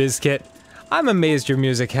 Limp Bizkit. I'm amazed your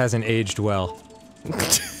music hasn't aged well.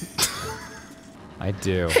 I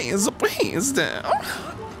do. Hands up, hands down.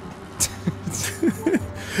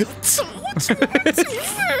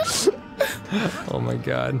 Oh my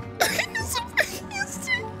god.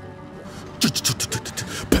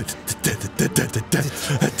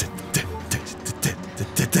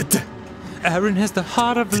 Aaron has the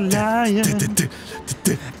heart of a lion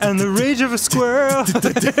and the rage of a squirrel.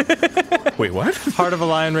 Wait, what? Heart of a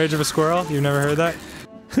lion, rage of a squirrel? You've never heard that?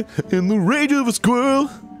 In the rage of a squirrel.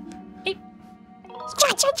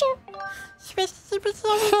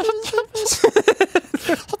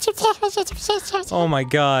 Oh my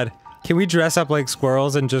god. Can we dress up like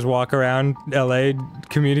squirrels and just walk around LA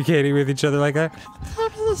communicating with each other like that?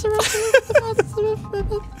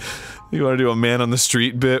 You want to do a man on the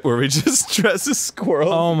street bit where we just dress as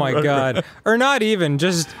squirrels? Oh my god. Or not even,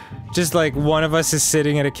 just like one of us is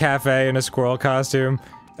sitting at a cafe in a squirrel costume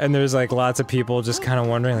and there's like lots of people just kind of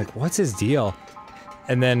wondering like, what's his deal?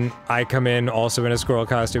 And then I come in also in a squirrel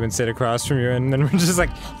costume and sit across from you and then we're just like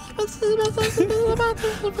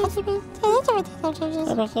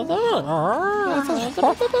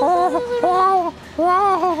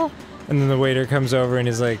and then the waiter comes over and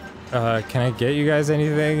he's like, can I get you guys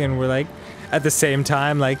anything? And we're like, at the same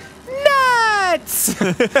time, like, nuts!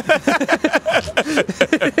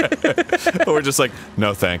 We're just like,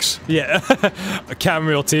 no thanks. Yeah. A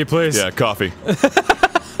chamomile tea, please. Yeah, coffee.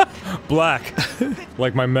 Black.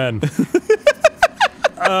 Like my men.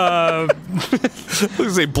 I was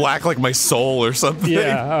gonna say black like my soul or something.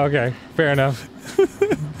 Yeah, okay. Fair enough.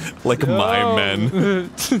 Like my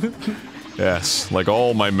men. Yes, like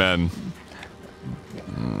all my men.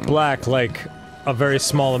 Black like a very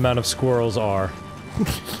small amount of squirrels are.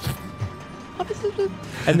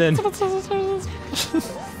 And then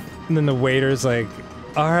the waiter's like,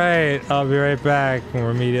 alright, I'll be right back. And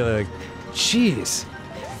we're immediately like, jeez,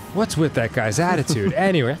 what's with that guy's attitude?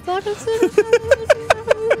 Anyway.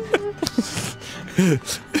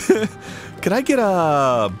 Could I get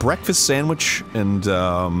a breakfast sandwich and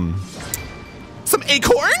some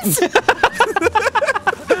acorns?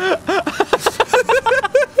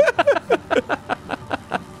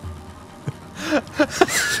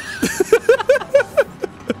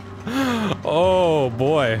 Oh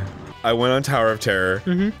boy. I went on Tower of Terror,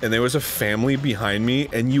 and there was a family behind me,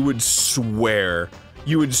 and you would swear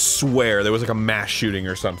there was like a mass shooting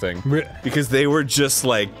or something. Because they were just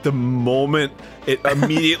like, the moment it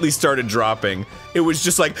immediately started dropping, it was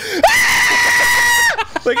just like,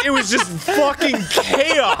 like, it was just fucking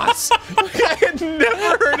chaos. Like, I had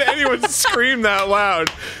never heard anyone scream that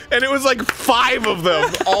loud. And it was like 5 of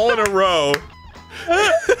them all in a row.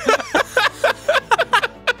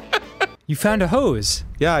 You found a hose.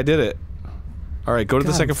 Yeah, I did it. Alright, go to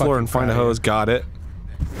the second floor and find a hose. Got it.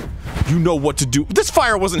 You know what to do. This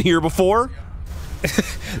fire wasn't here before.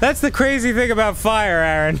 That's the crazy thing about fire,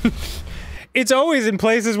 Aaron. It's always in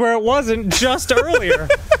places where it wasn't just earlier.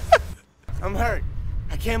 I'm hurt.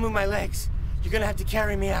 I can't move my legs. You're gonna have to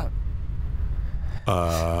carry me out.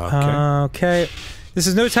 Okay. This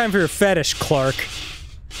is no time for your fetish, Clark.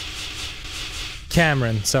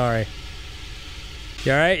 Cameron, sorry.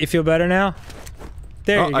 You alright? You feel better now?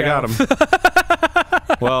 There you go. I got him.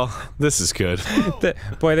 Well, this is good.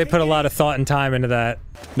 Boy, they put a lot of thought and time into that.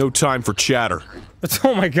 No time for chatter.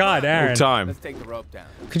 Oh my god, Aaron. No time. Let's take the rope down.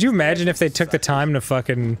 Could you imagine if they took the time to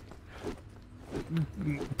fucking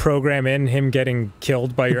program in him getting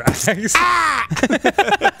killed by your axe?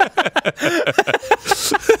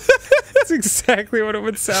 That's exactly what it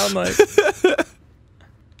would sound like.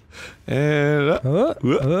 And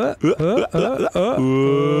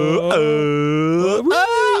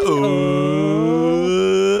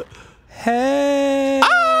hey.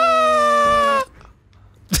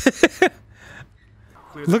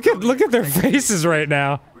 Look at their faces right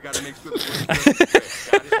now.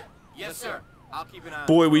 Yes, sir. I'll keep an eye.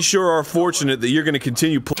 boy, we sure are fortunate that you're going to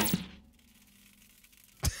continue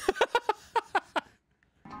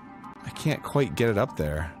I can't quite get it up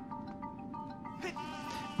there.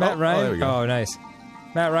 Matt Ryan? there we go. Oh, nice.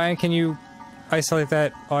 Matt Ryan, can you isolate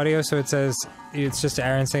that audio so it says it's just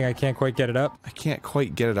Aaron saying I can't quite get it up? I can't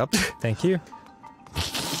quite get it up. Thank you.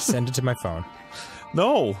 Send it to my phone.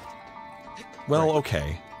 No. Well,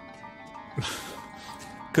 okay.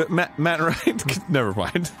 Good, Matt Ryan, never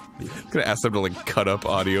mind. I'm gonna ask them to like cut up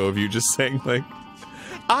audio of you just saying like,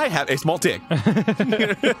 I have a small dick.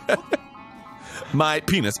 My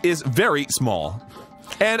penis is very small.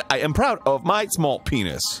 And I am proud of my small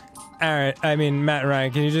penis. Aaron, I mean, Matt and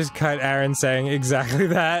Ryan, can you just cut Aaron saying exactly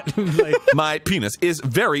that? Like, my penis is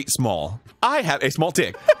very small. I have a small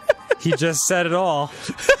dick. He just said it all.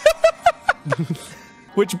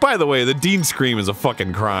 Which, by the way, the Dean scream is a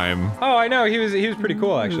fucking crime. Oh, I know. He was pretty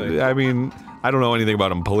cool, actually. I mean, I don't know anything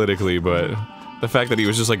about him politically, but the fact that he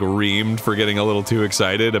was just like reamed for getting a little too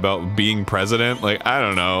excited about being president, like, I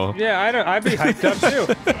don't know. Yeah, I'd be hyped up too.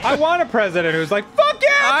 I want a president who's like, fuck yeah,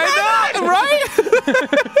 I know, right?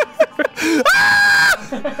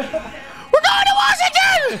 We're going to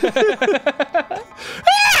Washington!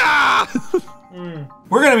 Yeah!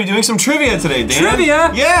 We're gonna be doing some trivia today, Dan. Trivia?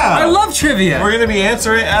 Yeah! I love trivia! We're gonna be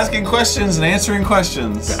asking questions and answering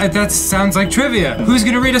questions. That sounds like trivia. Who's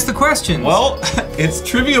gonna read us the questions? Well, it's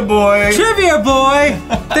Trivia Boy. Trivia Boy!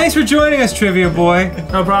 Thanks for joining us, Trivia Boy.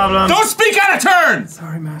 No problem. Don't speak out of turn!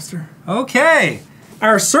 Sorry, Master. Okay.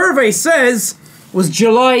 Our survey says was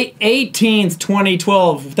July 18th,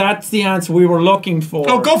 2012. That's the answer we were looking for.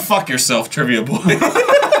 Oh, go fuck yourself, Trivia Boy.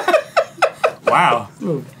 Wow.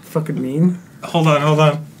 Oh, fucking mean. Hold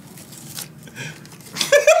on.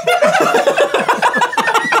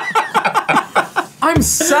 I'm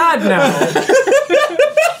sad now.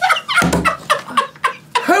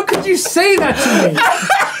 How could you say that to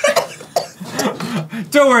me?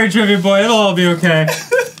 Don't worry, Trivia Boy. It'll all be okay.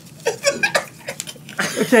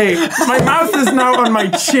 Okay, my mouth is now on my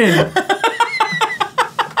chin.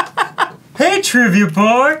 Hey, Trivia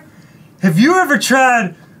Boy. Have you ever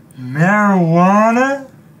tried marijuana?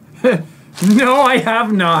 No, I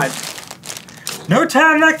have not. No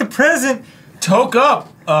time like the present. Toke up,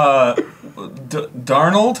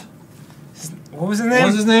 Darnold? What was his name? What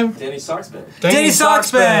was his name? Danny Socksbang. Danny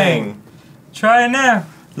Socksbang. Try it now.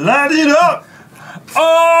 Light it up.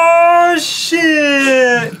 Oh,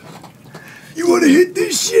 shit. You wanna hit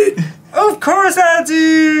this shit? Of course I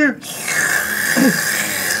do.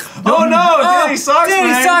 Oh no, Danny Socksbang.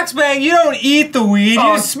 Danny Socksbang, you don't eat the weed,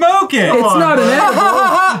 you smoke it. It's not an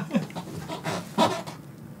edible.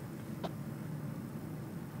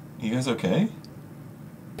 You guys okay?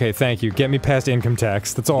 Okay, thank you. Get me past income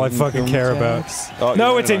tax. That's all I fucking care about. Oh,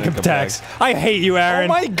 no, it's income tax. I hate you, Aaron.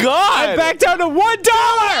 Oh my god! I'm back down to $1!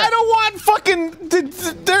 I don't want fucking...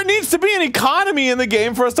 There needs to be an economy in the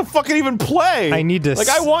game for us to fucking even play. I need to... Like,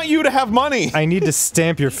 I want you to have money. I need to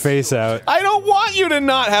stamp your face out. I don't want you to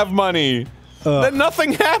not have money. Then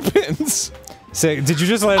nothing happens. So, did you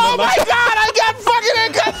just land Oh on my god, I got fucking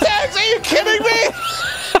income tax! Are you kidding me?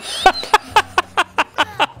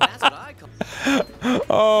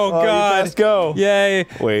 Oh god. Let's go. Yay.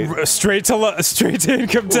 Wait. Straight to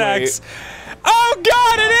income tax. Oh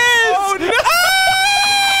god, it is! Oh no!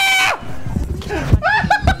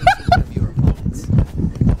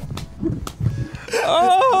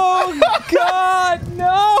 Oh god,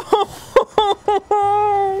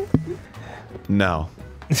 no! No.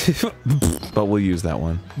 But we'll use that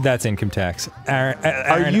one. That's income tax.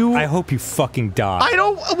 Aaron, you? I hope you fucking die. I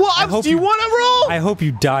don't... Well, do you want to roll? I hope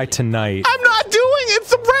you die tonight. I'm not doing it.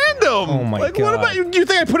 It's random. Oh my like, god. What about you? Do you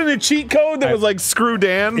think I put in a cheat code that was like, screw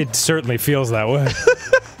Dan? It certainly feels that way.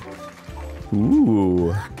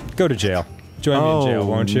 Ooh. Go to jail. Join me in jail,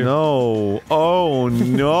 won't you? No. Oh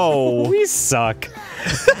no. We suck.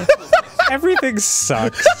 Everything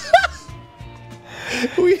sucks.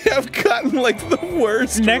 We have gotten like the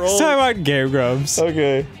worst Next roll. time on Game Grumps,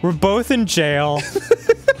 okay, we're both in jail.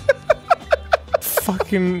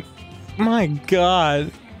 Fucking, my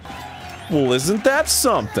god. Well, isn't that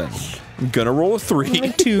something? I'm gonna roll a 3.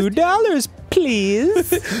 $2,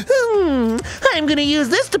 please. I'm gonna use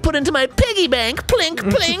this to put into my piggy bank. Plink,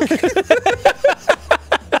 plink.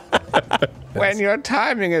 When your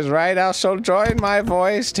timing is right, I shall join my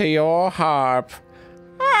voice to your harp.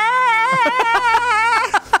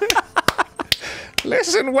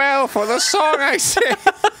 Listen well for the song I sing.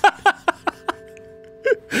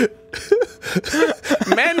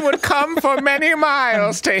 Men would come for many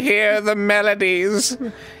miles to hear the melodies,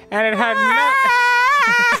 and it had